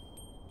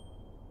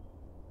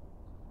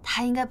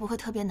他应该不会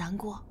特别难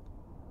过。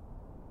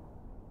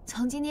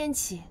从今天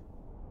起，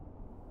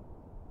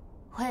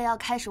我也要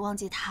开始忘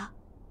记他，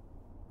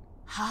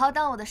好好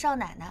当我的少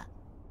奶奶。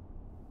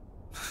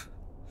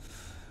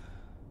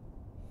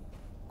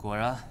果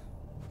然，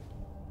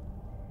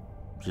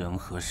人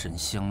和神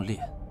相恋，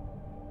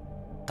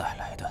带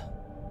来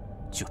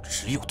的就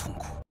只有痛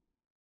苦。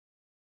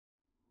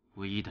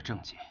唯一的正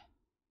解，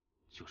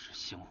就是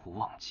相互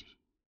忘记。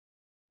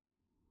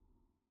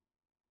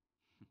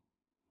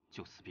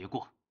就此别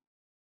过。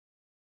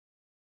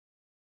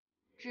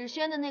芷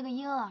萱的那个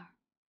婴儿，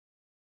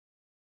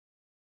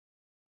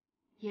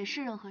也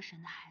是人和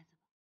神的孩子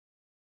吧？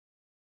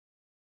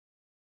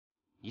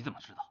你怎么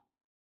知道？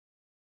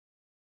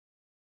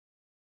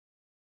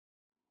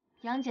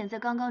杨戬在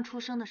刚刚出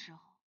生的时候，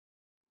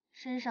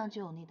身上就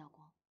有那道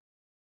光，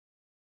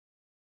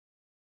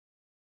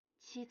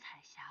七彩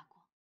霞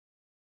光。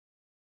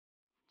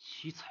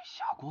七彩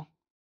霞光？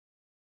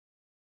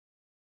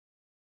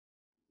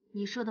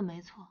你说的没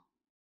错，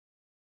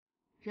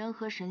人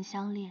和神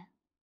相恋，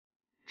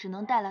只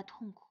能带来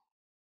痛苦。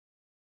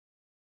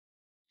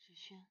芷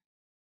萱，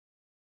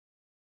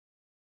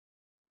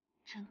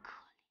真可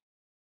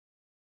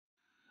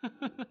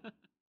怜。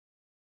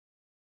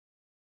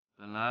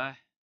本来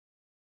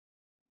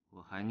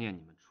我还念你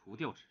们除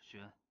掉芷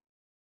萱，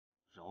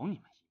饶你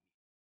们一命。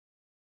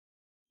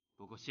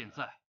不过现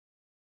在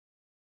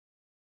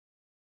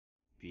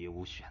别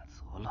无选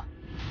择了。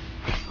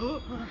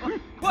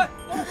快，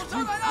我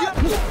上来了！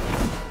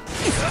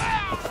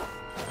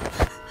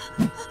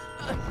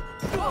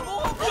放我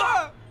快！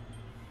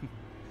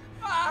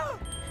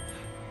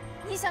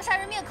你想杀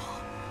人灭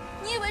口？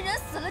你以为人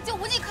死了就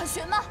无迹可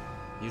寻吗？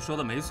你说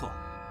的没错，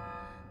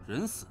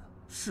人死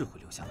是会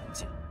留下痕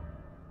迹。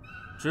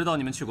知道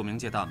你们去过冥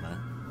界大门，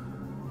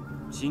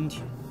今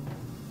天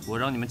我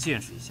让你们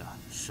见识一下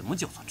什么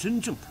叫做真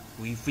正的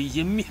灰飞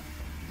烟灭。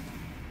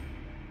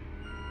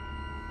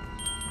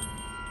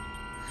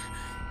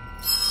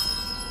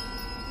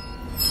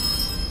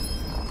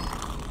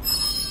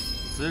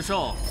此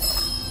兽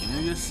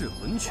名曰噬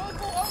魂犬，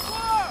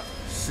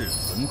噬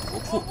魂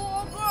夺魄，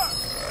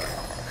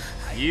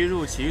一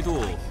入其肚，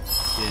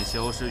便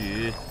消失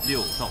于六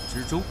道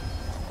之中，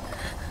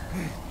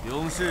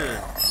永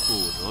世不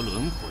得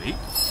轮回。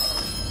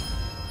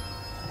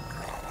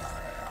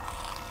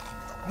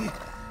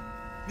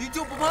你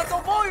就不怕遭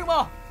报应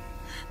吗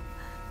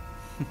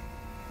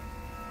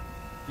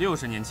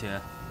？60年前，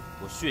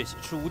我血洗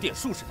赤乌殿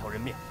数十条人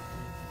命，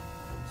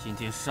今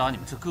天杀你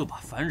们这个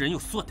把凡人又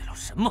算得了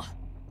什么？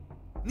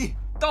你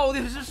到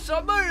底是什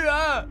么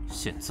人？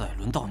现在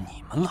轮到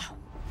你们了。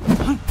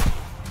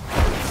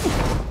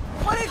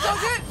欢迎小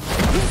心！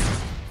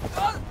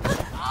欢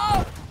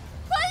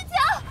迎脚！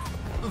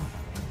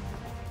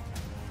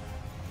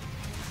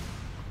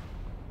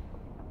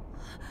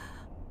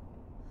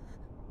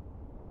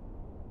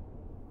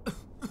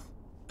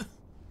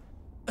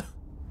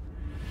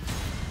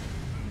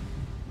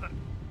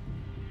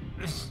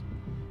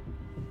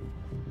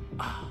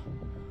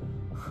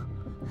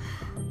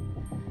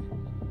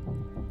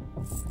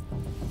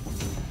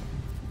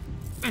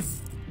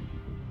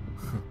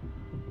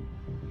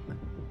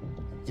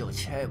有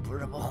钱也不是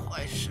什么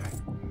坏事。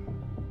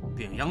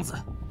扁秧子，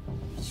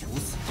求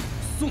死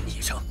送你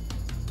一程。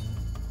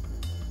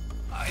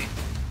哎，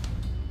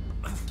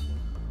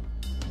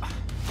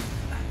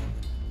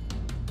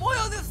不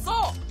要你送，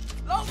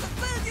老子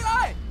自己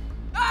来！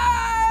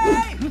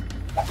哎！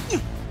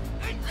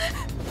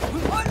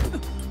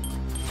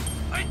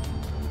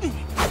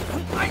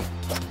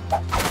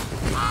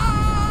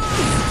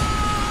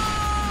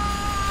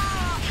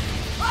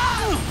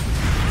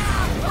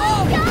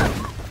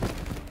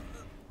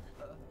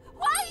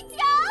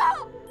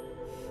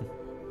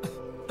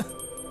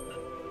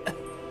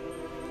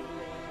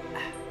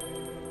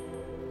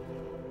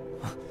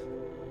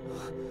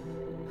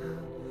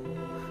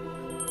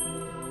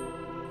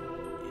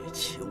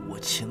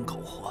情苟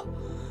活，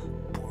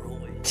不如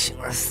为情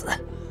而死。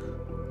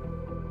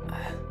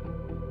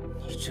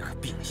你这个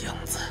病秧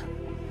子！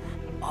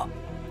华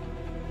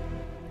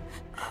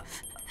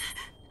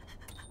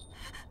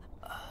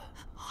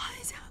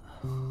家，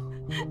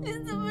你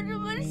怎么这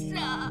么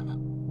傻？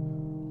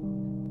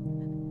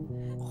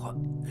华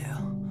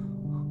良，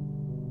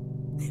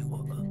你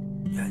我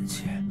缘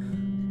起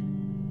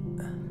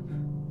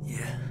也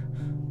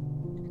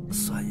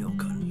算有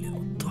个了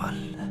断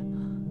了。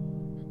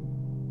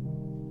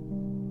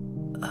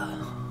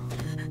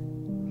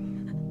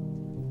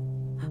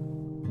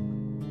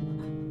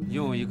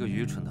又一个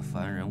愚蠢的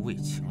凡人为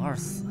情而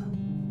死。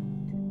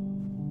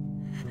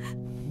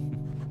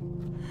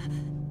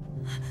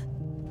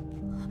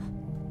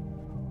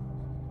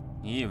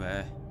你以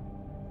为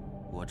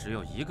我只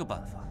有一个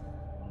办法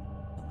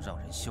能让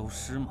人消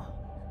失吗？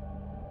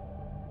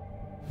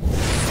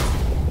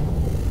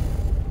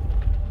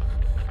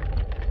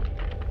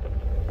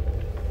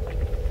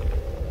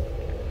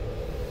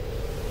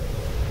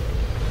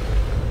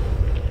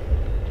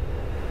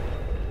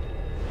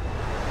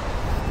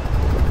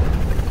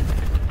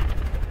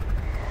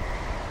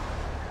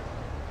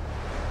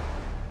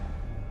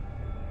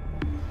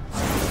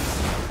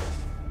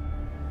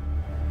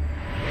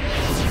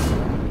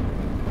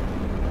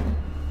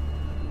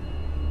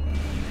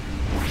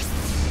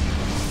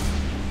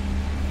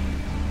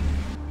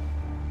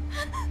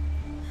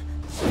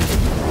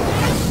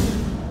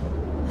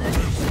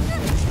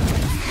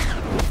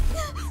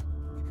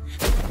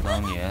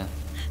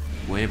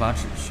我也把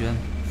芷萱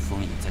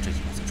封印在这影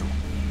子中，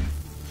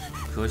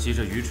可惜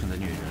这愚蠢的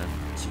女人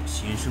竟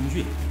心生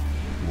怨意，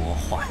魔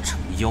化成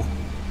妖，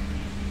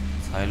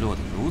才落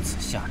得如此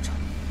下场。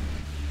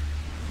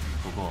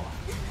不过，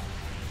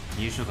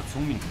你是个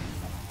聪明的人，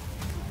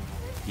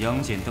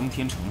杨戬登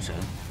天成神，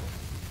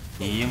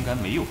你应该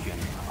没有怨言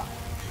了吧？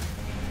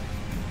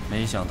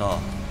没想到，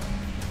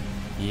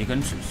你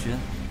跟芷萱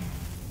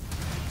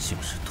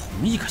竟是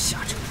同一个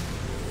下场。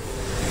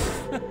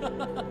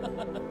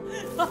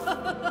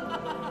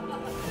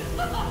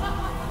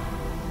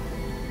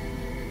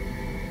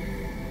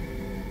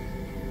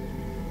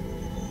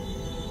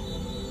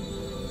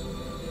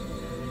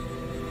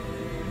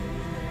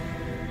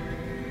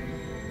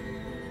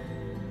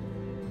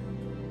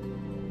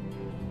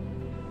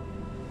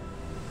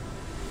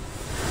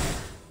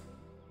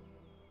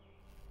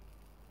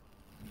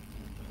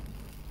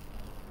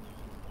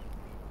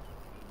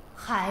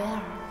孩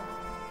儿，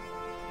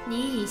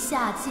你已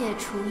下界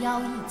除妖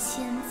1000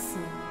次，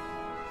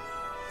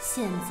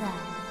现在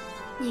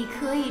你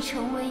可以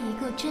成为一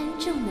个真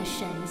正的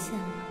神仙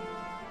了。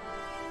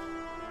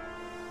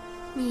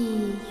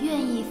你愿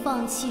意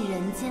放弃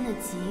人间的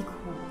疾苦，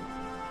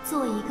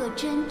做一个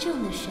真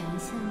正的神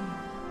仙吗？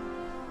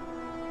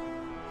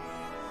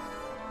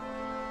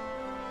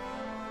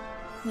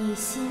你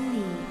心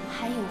里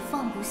还有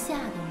放不下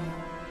的人？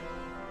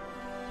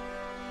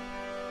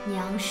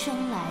娘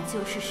生来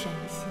就是神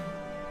仙，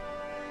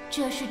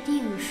这是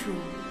定数，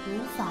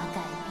无法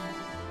改变。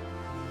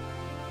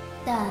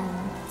但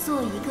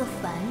做一个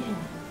凡人，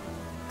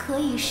可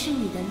以是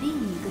你的另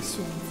一个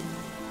选择。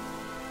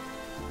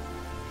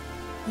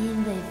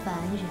因为凡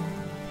人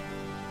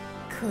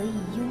可以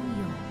拥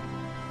有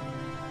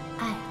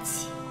爱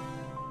情。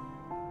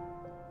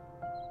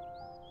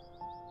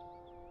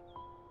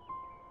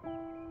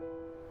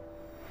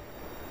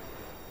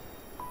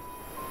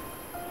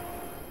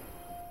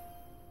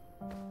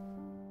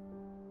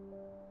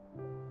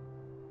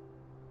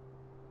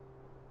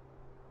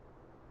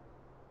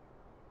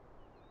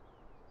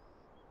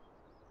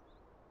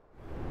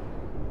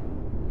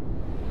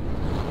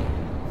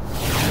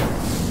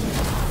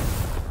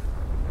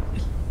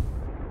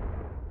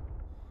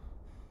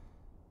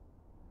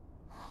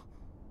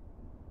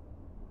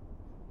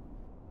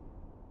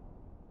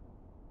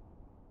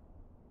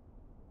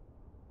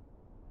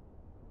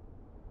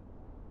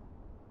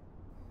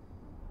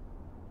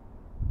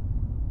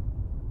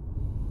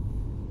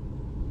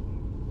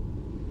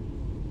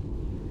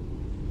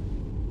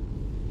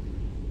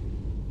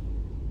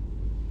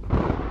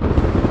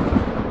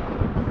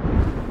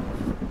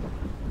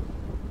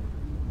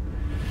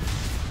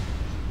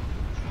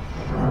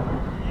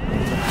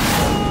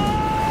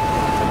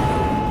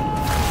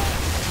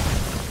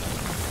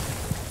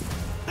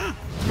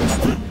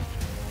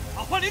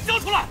交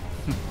出来！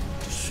哼，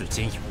这世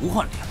间已无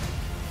幻灵。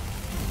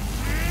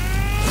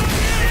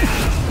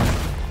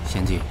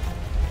贤弟，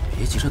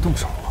别急着动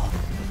手啊！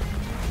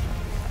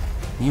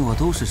你我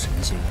都是神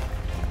仙，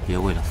别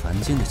为了凡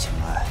间的情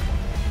爱，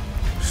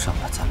伤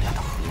了咱俩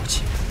的和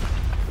气。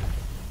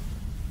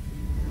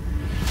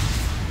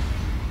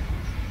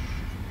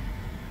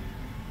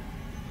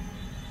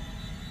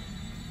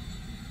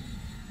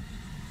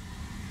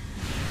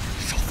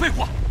少废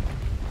话！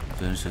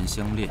真神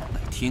相恋乃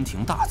天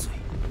庭大罪。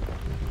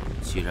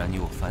 既然你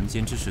我凡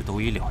间之事都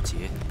已了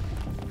结，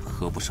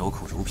何不守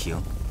口如瓶，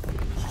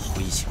好好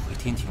一起回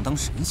天庭当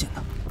神仙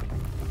呢？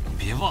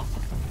别忘了，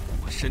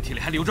我身体里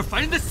还流着凡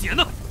人的血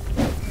呢！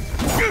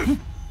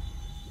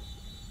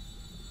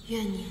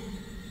怨念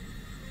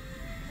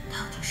到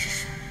底是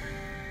什么？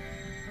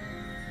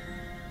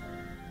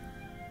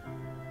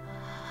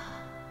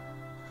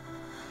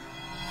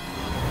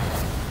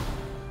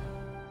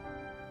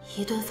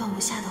一段放不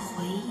下的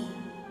回忆，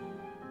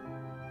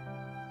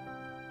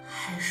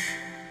还是？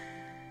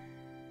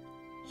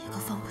 一个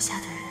放不下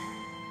的人，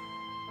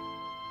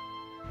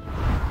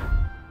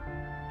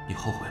你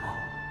后悔吗？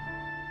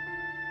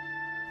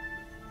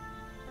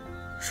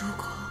如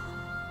果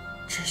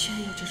芷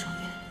轩有这种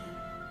怨念，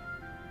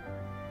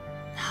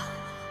那我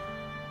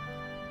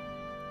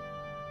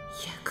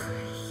也可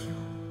以有。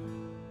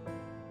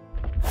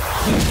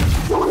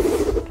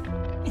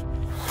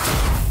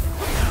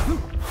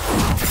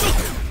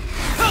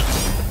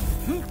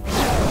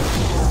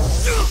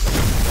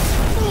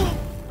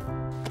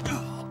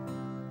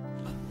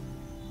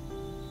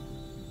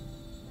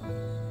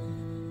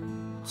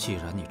既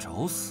然你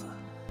找死，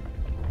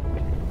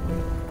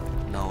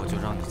那我就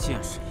让你见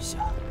识一下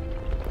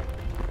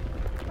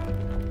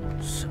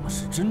什么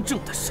是真正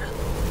的神。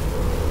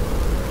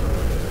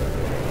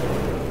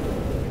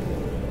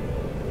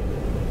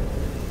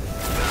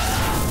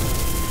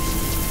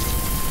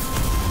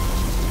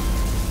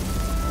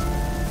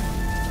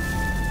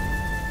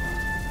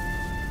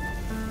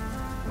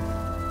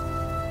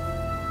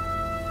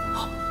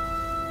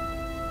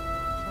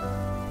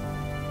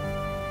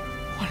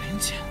万灵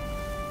剑。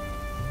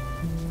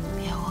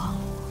 别忘了，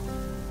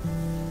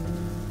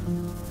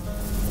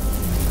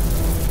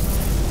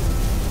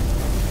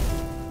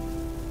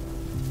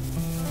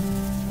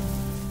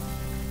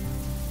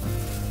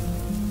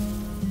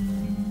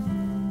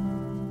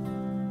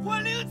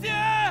幻灵姐，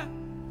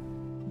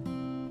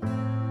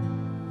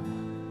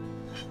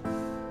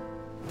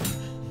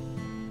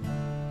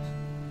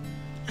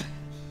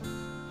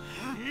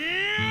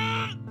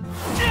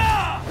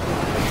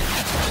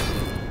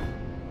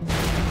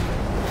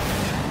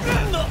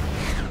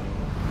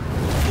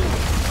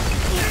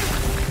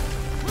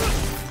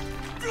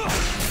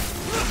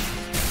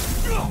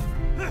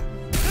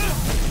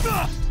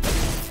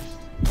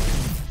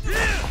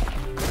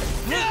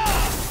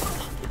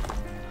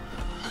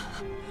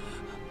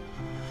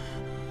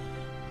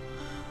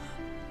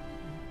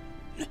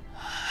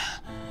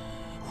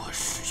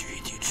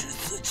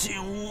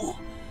金乌，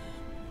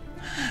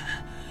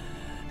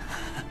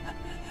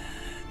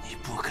你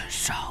不肯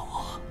杀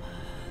我，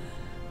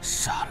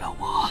杀了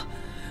我，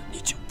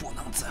你就不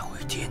能再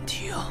回天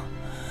庭。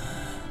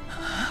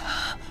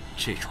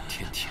这种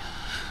天庭，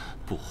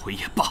不回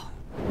也罢。